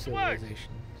Hey, what's the word?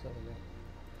 Civilization.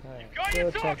 Alright, Got go your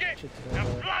attack target. Now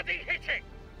Chittanova. bloody hit it.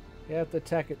 You have to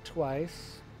attack it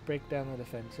twice, break down the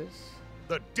defenses.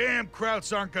 The damn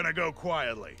Krauts aren't gonna go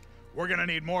quietly. We're gonna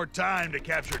need more time to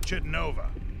capture Chittanova.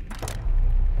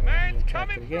 Man's attack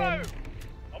coming it through. again.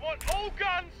 I want all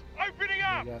guns opening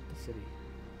up. You got the city.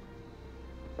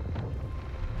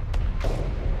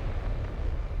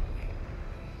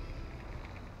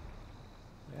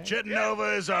 Right.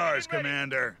 Chittanova is ours,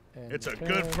 Commander. And It's a turn.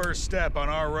 good first step on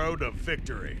our road to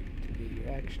victory. Get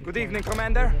your action Good points, evening,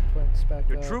 Commander. movement points back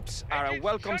Your up. troops are a Engines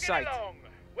welcome chugging sight. along.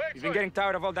 Where You've been to? getting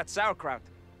tired of all that sauerkraut.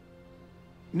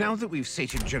 Now that we've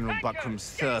sated General Buckram's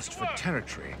thirst for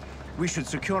territory, we should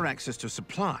secure access to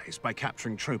supplies by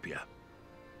capturing Tropia.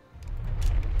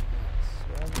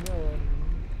 That's where I'm going,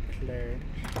 Clarence.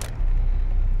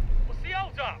 What's the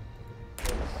hold up?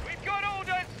 We've got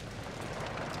orders.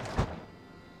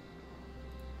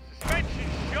 Suspension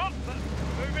shot, but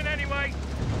moving anyway.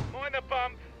 Mind the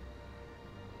bump.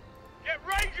 Get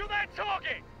range on that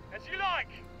target, as you like.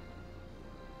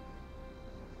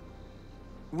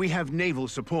 We have naval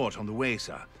support on the way,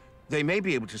 sir. They may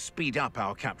be able to speed up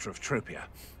our capture of Tropia.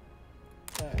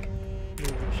 Alright,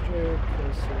 move straight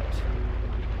closer to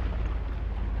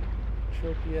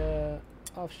Tropia,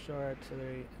 offshore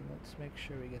artillery, and let's make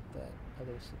sure we get that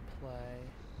other supply.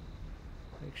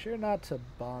 Make sure not to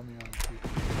bomb your own people.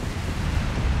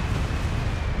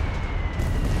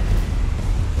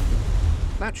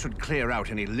 That should clear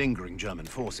out any lingering German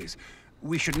forces.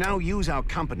 We should now use our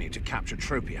company to capture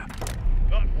Tropia.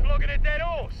 Not flogging a dead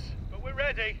horse, but we're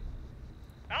ready.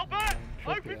 Albert,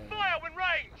 Tropia. open fire when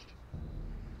ranged.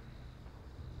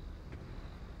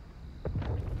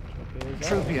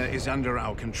 Tropia is under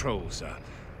our control, sir.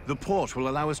 The port will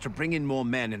allow us to bring in more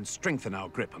men and strengthen our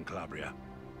grip on Calabria.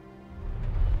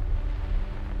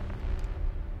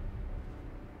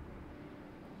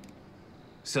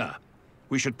 Sir,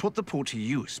 we should put the port to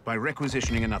use by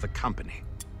requisitioning another company.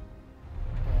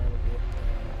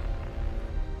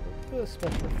 The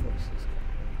Special Forces.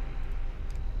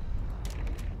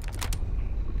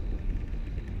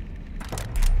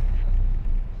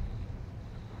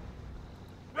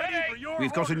 Ready for your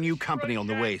We've got a new orders, company on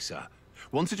the Roshan. way, sir.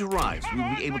 Once it arrives, we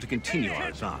will be able to continue our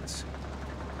advance.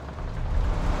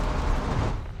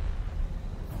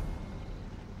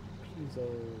 Pizzo.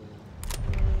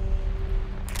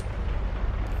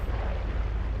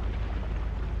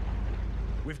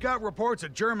 We've got reports a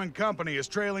German company is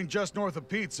trailing just north of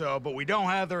Pizzo, but we don't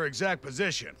have their exact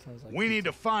position. Sounds like We need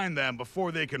to find them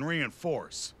before they can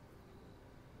reinforce.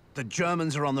 The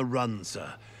Germans are on the run,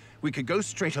 sir. We could go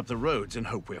straight up the roads and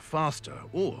hope we're faster,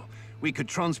 or we could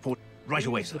transport right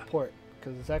away, sir. Support,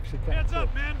 because it's actually kind of cool.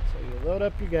 Up, man. So you load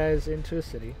up your guys into a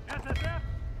city, SSF.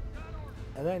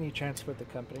 and then you transport the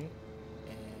company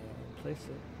and place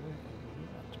it wherever you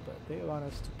want. But they want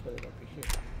us to put it over here.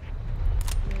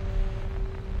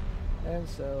 And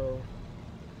so,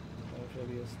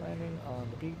 amphibious landing on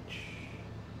the beach.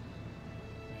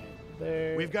 Right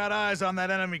there. We've got eyes on that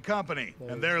enemy company,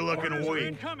 and they're looking Orders are weak.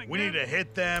 incoming, We man. need to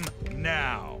hit them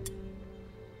now.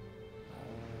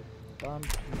 Bomb.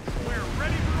 We're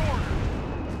ready for order.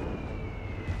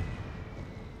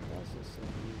 How's this so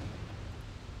weird?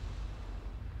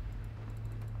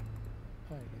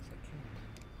 Oh, I guess I can't.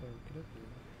 Oh, get up here.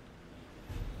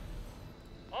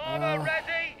 Armor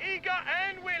ready, eager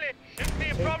and willing. Shouldn't be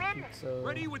a problem. So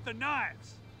Ready with the knives.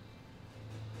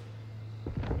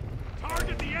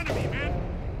 Target the enemy, man.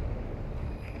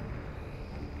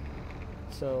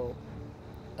 So,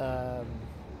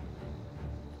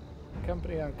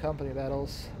 company on company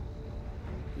battles,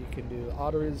 you can do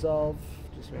auto resolve.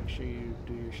 Just make sure you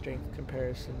do your strength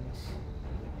comparisons.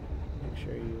 Make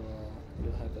sure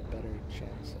you'll have a better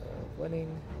chance of winning.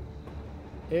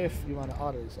 If you want to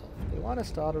auto resolve, they want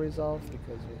us to auto resolve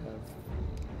because we have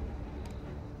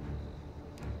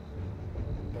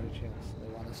a better chance. They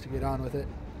want us to get on with it.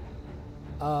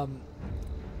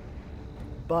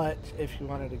 But if you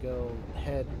wanted to go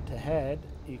head to head,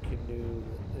 you can do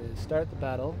start the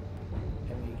battle,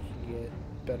 and you can get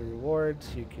better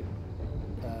rewards. You can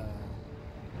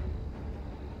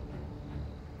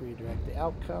redirect the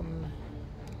outcome,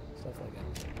 stuff like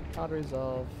that. Auto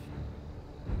resolve.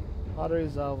 Auto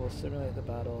resolve will simulate the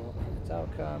battle and its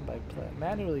outcome by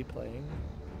manually playing.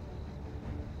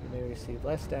 You may receive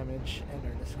less damage and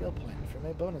earn a skill point from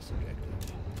a bonus objective.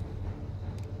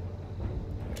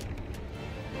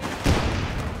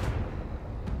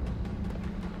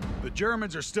 The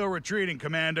Germans are still retreating,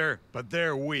 Commander, but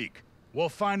they're weak. We'll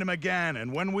find them again,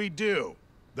 and when we do,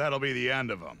 that'll be the end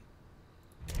of them.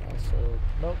 Also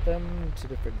promote them to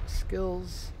different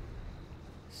skills.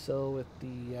 So with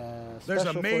the There's a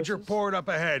special major forces, port up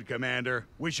ahead, Commander.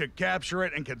 We should capture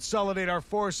it and consolidate our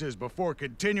forces before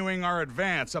continuing our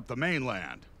advance up the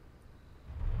mainland.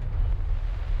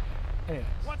 anyways,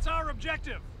 What's our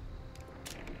objective?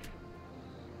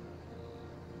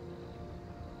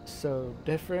 so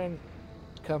different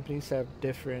companies have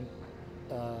different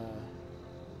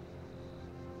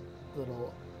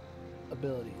little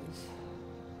abilities.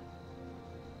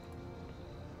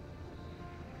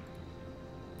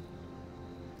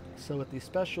 So with these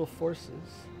special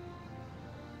forces,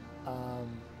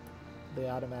 they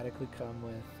automatically come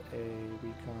with a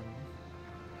recon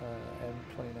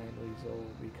M29 Weasel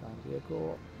recon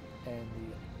vehicle, and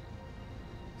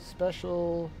the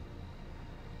special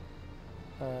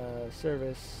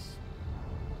service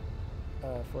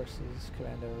forces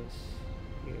commandos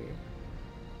here.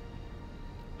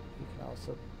 You can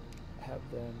also have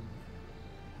them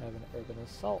have an urban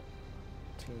assault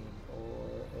team or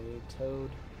a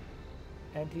towed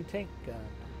anti-tank gun,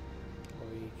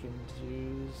 or you can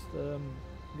use the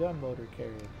gun motor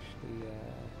carriage,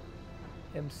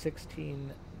 the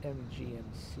M16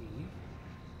 MGMC,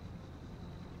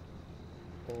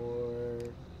 or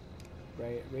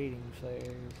raiding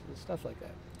flares, stuff like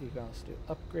that. You can also do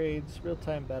upgrades,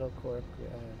 real-time battle core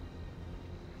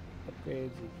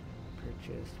upgrades. You can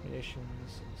purchase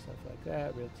munitions and stuff like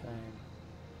that. Real-time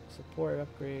support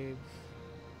upgrades,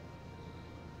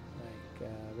 like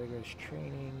rigorous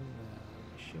training,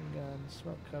 machine guns,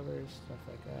 smoke covers, stuff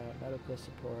like that. Medical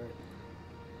support.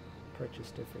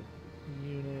 Purchase different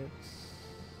units,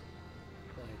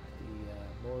 like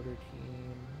the mortar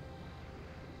team.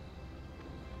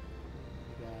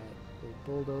 You got the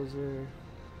bulldozer.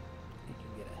 You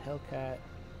can get a Hellcat.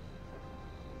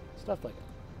 Stuff like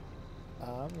that.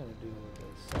 I'm gonna do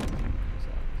this. This is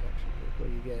actually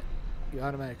pretty cool. You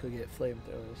automatically get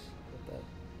flamethrowers with that.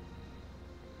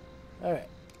 All right,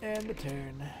 and the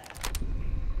turn.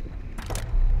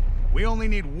 We only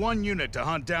need one unit to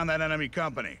hunt down that enemy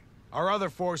company. Our other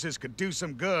forces could do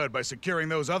some good by securing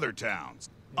those other towns.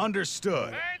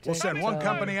 Understood. We'll send one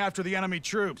company after the enemy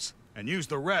troops and use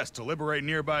the rest to liberate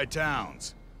nearby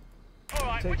towns. All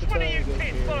right, Take which the one of time you to go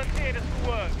kids here. volunteered us for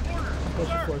work? Order, Special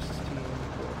sir. forces team.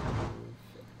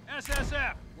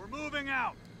 SSF, we're moving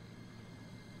out.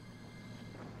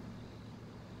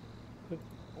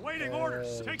 Awaiting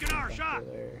orders. Taking our shot.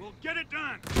 there. We'll get it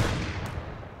done.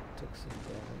 Took some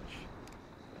damage.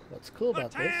 What's cool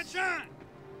about this? Attention!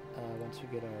 Once we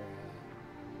get our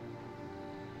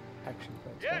action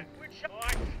points Yeah, back, good shot. All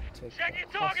right, take check the your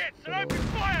targets and hospital.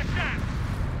 open fire, chaps.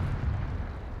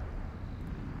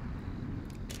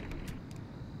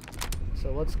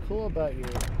 So what's cool about your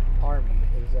army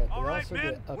is that they also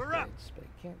men, get we're up. upgrades, but you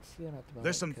can't see them at the moment.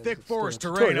 There's some 'cause thick it's still a forest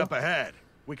terrain tutorial. up ahead.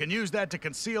 We can use that to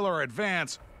conceal our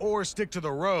advance or stick to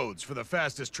the roads for the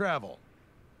fastest travel.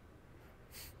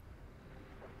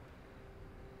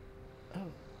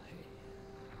 Oh, hey.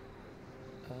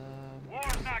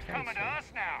 War's not coming to us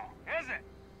now, is it?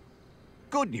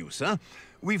 Good news, sir.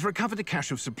 We've recovered a cache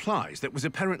of supplies that was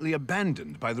apparently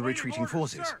abandoned by the retreating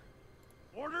forces. Sir.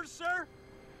 Orders, sir?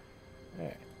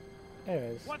 Alright.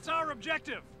 Anyways, What's our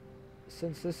objective?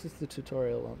 since this is the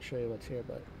tutorial, I won't show you what's here,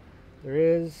 but there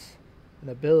is an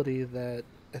ability that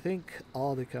I think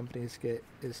all the companies get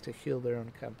is to heal their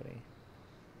own company.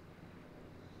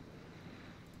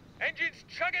 Engines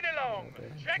chugging along.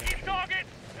 Okay. Check your targets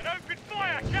and open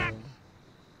fire, chaps.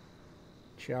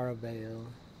 Chiara Vale.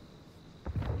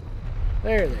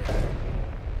 There they are.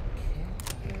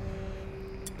 Can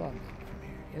I bomb them from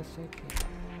here? Yes, I can.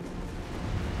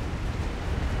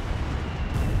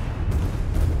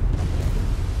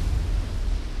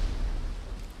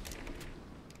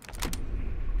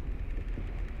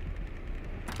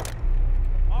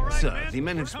 All right, Sir, men, the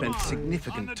men have come spent on. On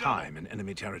significant the time in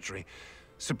enemy territory.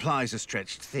 Supplies are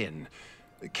stretched thin.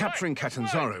 Capturing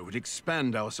Catanzaro would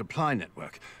expand our supply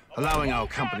network, allowing our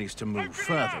companies to move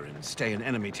further and stay in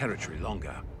enemy territory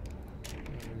longer.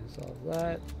 Resolve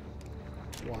that.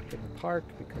 Walk in the park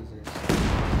because there's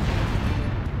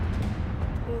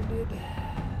wounded.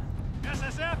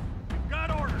 SSF, we've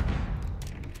got orders.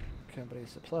 Company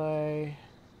supply.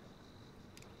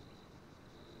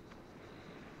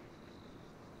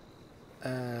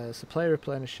 Supply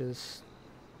replenishes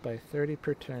by 30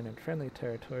 per turn in friendly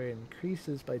territory and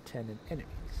increases by 10 in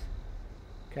enemies.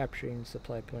 Capturing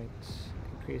supply points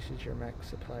increases your max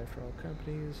supply for all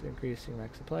companies. Increasing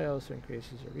max supply also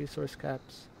increases your resource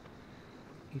caps.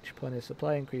 Each point of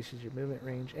supply increases your movement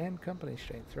range and company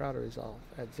strength throughout a resolve.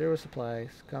 At 0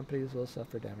 supplies, companies will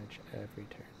suffer damage every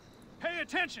turn. Pay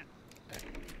attention.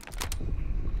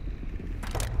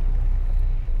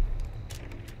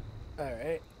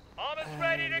 Alright. Armor's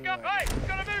ready to go. Hey,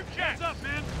 gotta move, chaps. Heads up,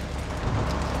 men.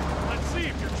 Let's see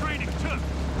if your training took.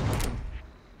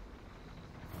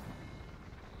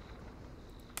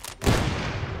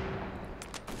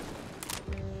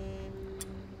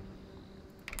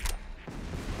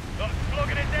 Look,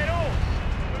 flogging a dead horse.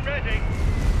 We're ready.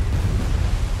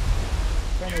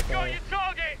 You've got your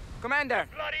target. Commander,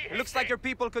 Bloody it looks like your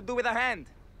people could do with a hand.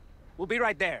 We'll be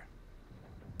right there.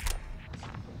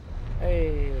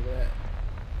 Hey, look at that.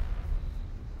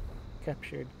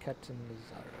 Captured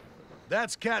Catanzaro.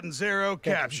 That's Catanzaro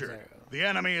captured. Catanzaro. The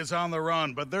enemy is on the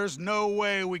run, but there's no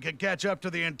way we could catch up to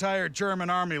the entire German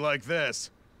army like this.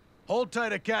 Hold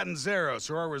tight at Catanzaro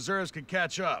so our reserves can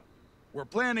catch up. We're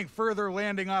planning further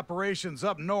landing operations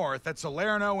up north at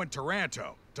Salerno and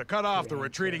Taranto to cut off the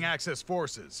retreating Axis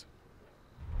forces.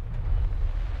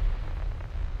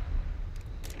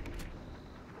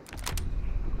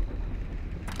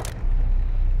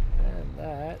 And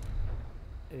that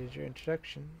is your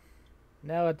introduction.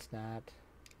 No, it's not.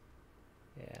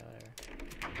 Yeah, whatever.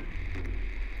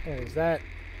 Anyways, that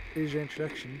is your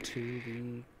introduction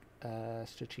to the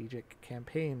strategic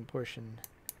campaign portion.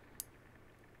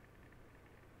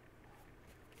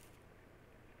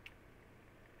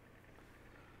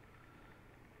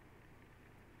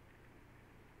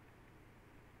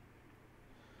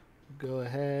 Go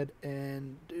ahead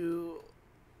and do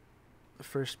the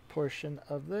first portion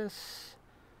of this.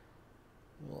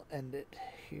 We'll end it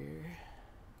here.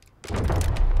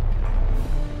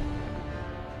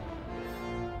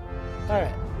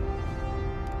 Alright.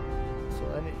 So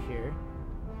we'll end it here.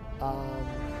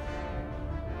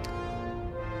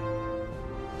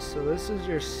 So this is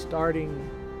your starting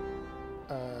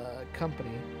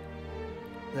company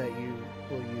that you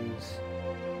will use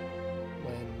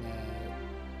when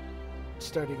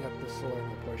starting up the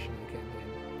Salerno portion of the campaign.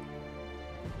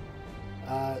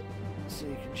 So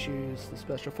you can choose the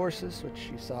Special Forces, which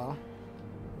you saw,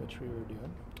 which we were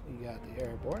doing. You got the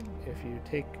Airborne. If you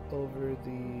take over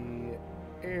the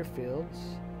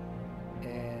airfields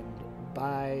and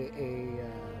buy a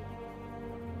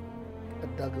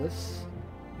Douglas,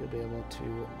 you'll be able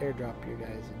to airdrop your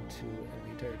guys into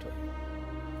enemy territory.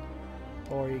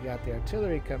 Or you got the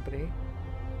Artillery Company.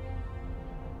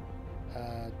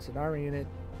 It's an army unit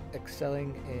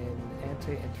excelling in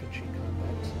anti-infantry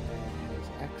combat and has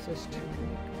access to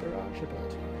unique barrage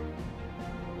ability.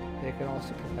 They can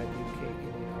also provide UK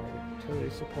Indian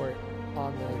artillery support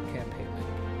on the campaign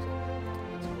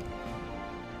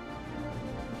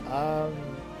map.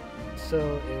 So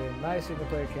in my single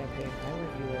player campaign, I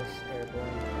went US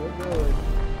Airborne. We'll go with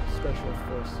Special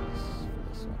Forces for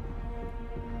this one.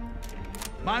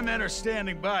 My men are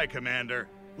standing by, Commander.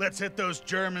 Let's hit those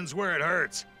Germans where it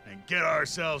hurts and get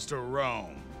ourselves to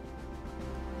Rome.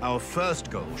 Our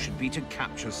first goal should be to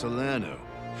capture Salerno.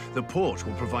 The port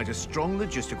will provide a strong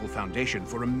logistical foundation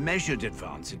for a measured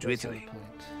advance into Italy.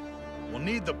 We'll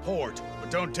need the port, but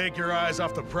don't take your eyes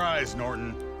off the prize,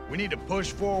 Norton. We need to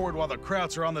push forward while the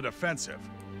Krauts are on the defensive.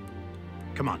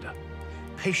 Commander,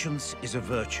 patience is a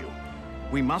virtue.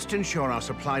 We must ensure our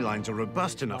supply lines are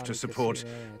robust enough to support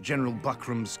General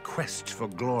Buckram's quest for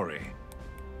glory.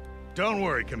 Don't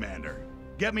worry, Commander.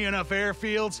 Get me enough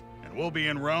airfields, and we'll be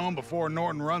in Rome before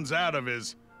Norton runs out of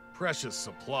his precious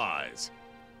supplies.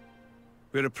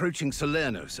 We're approaching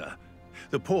Salerno, sir.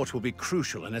 The port will be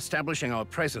crucial in establishing our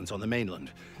presence on the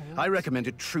mainland. I recommend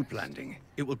a troop landing.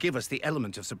 It will give us the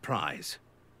element of surprise.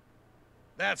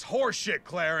 That's horseshit,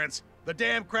 Clarence. The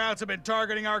damn Krauts have been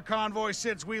targeting our convoy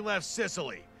since we left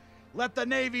Sicily. Let the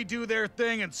Navy do their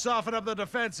thing and soften up the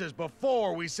defenses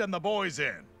before we send the boys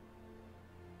in.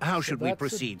 How should we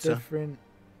proceed, sir? Different,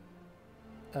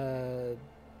 talking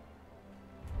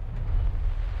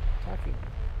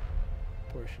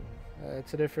portion.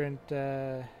 It's a different,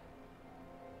 yeah.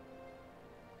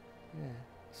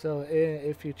 So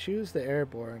if you choose the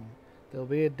airborne, there'll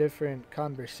be a different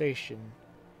conversation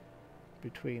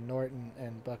between Norton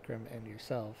and Buckram and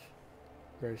yourself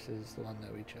versus the one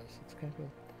that we chose. It's kind of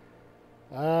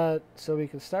cool. So we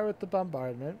can start with the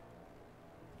bombardment,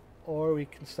 or we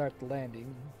can start the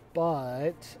landing,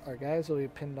 but our guys will be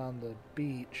pinned on the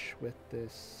beach with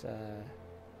this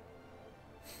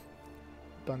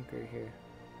bunker here.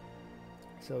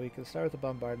 So we can start with the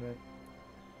bombardment.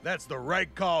 That's the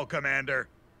right call, Commander.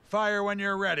 Fire when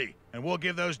you're ready, and we'll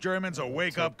give those Germans a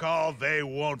wake-up call they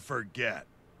won't forget.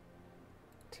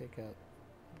 Take out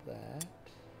that.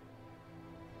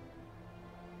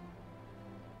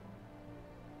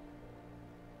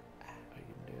 We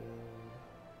can do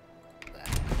that.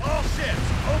 All ships,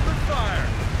 open fire!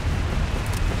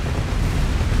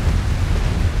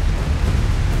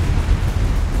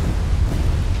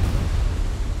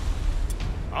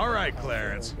 All right,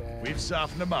 Clarence. We've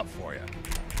softened them up for you.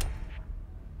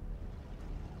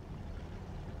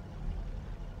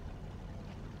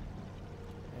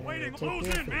 Waiting, close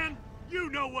in, man! You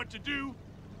know what to do!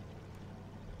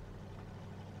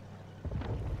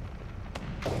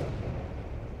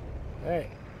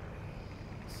 Alright.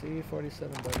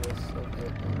 C-47 Douglas.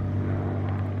 Okay.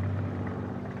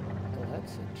 Oh,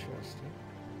 that's interesting.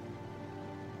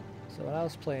 So when I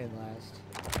was playing last,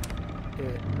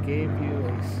 it gave you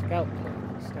a scout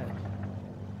plane instead.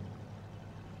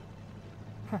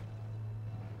 Huh.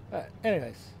 Alright,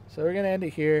 anyways, so we're going to end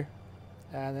it here.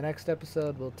 And the next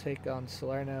episode, we'll take on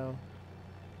Salerno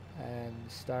and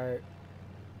start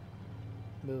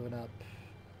moving up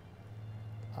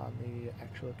on the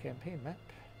actual campaign map.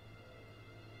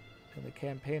 And the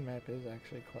campaign map is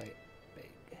actually quite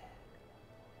big.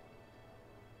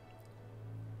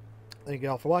 Thank you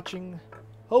all for watching.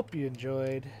 Hope you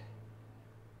enjoyed.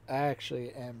 I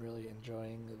actually am really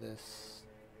enjoying this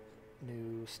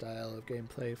new style of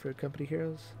gameplay for Company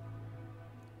Heroes.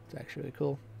 It's actually really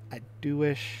cool. I do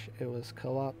wish it was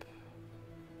co-op,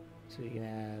 so you can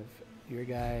have your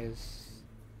guys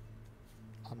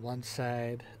on one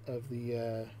side of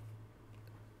the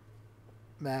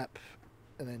map,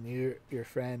 and then your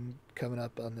friend coming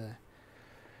up on the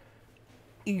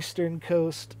eastern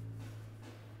coast,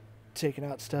 taking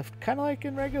out stuff, kind of like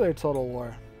in regular Total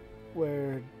War,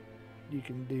 where you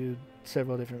can do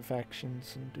several different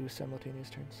factions and do simultaneous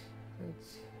turns.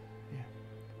 It's, yeah.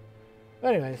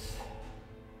 But anyways.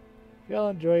 If y'all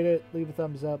enjoyed it, leave a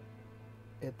thumbs up,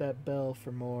 hit that bell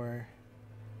for more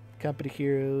Company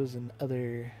Heroes and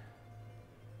other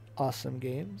awesome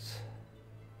games.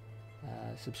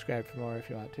 Subscribe for more if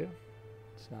you want to.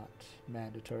 It's not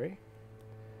mandatory.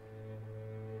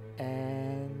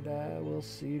 And we'll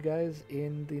see you guys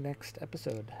in the next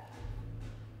episode.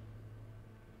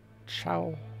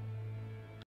 Ciao.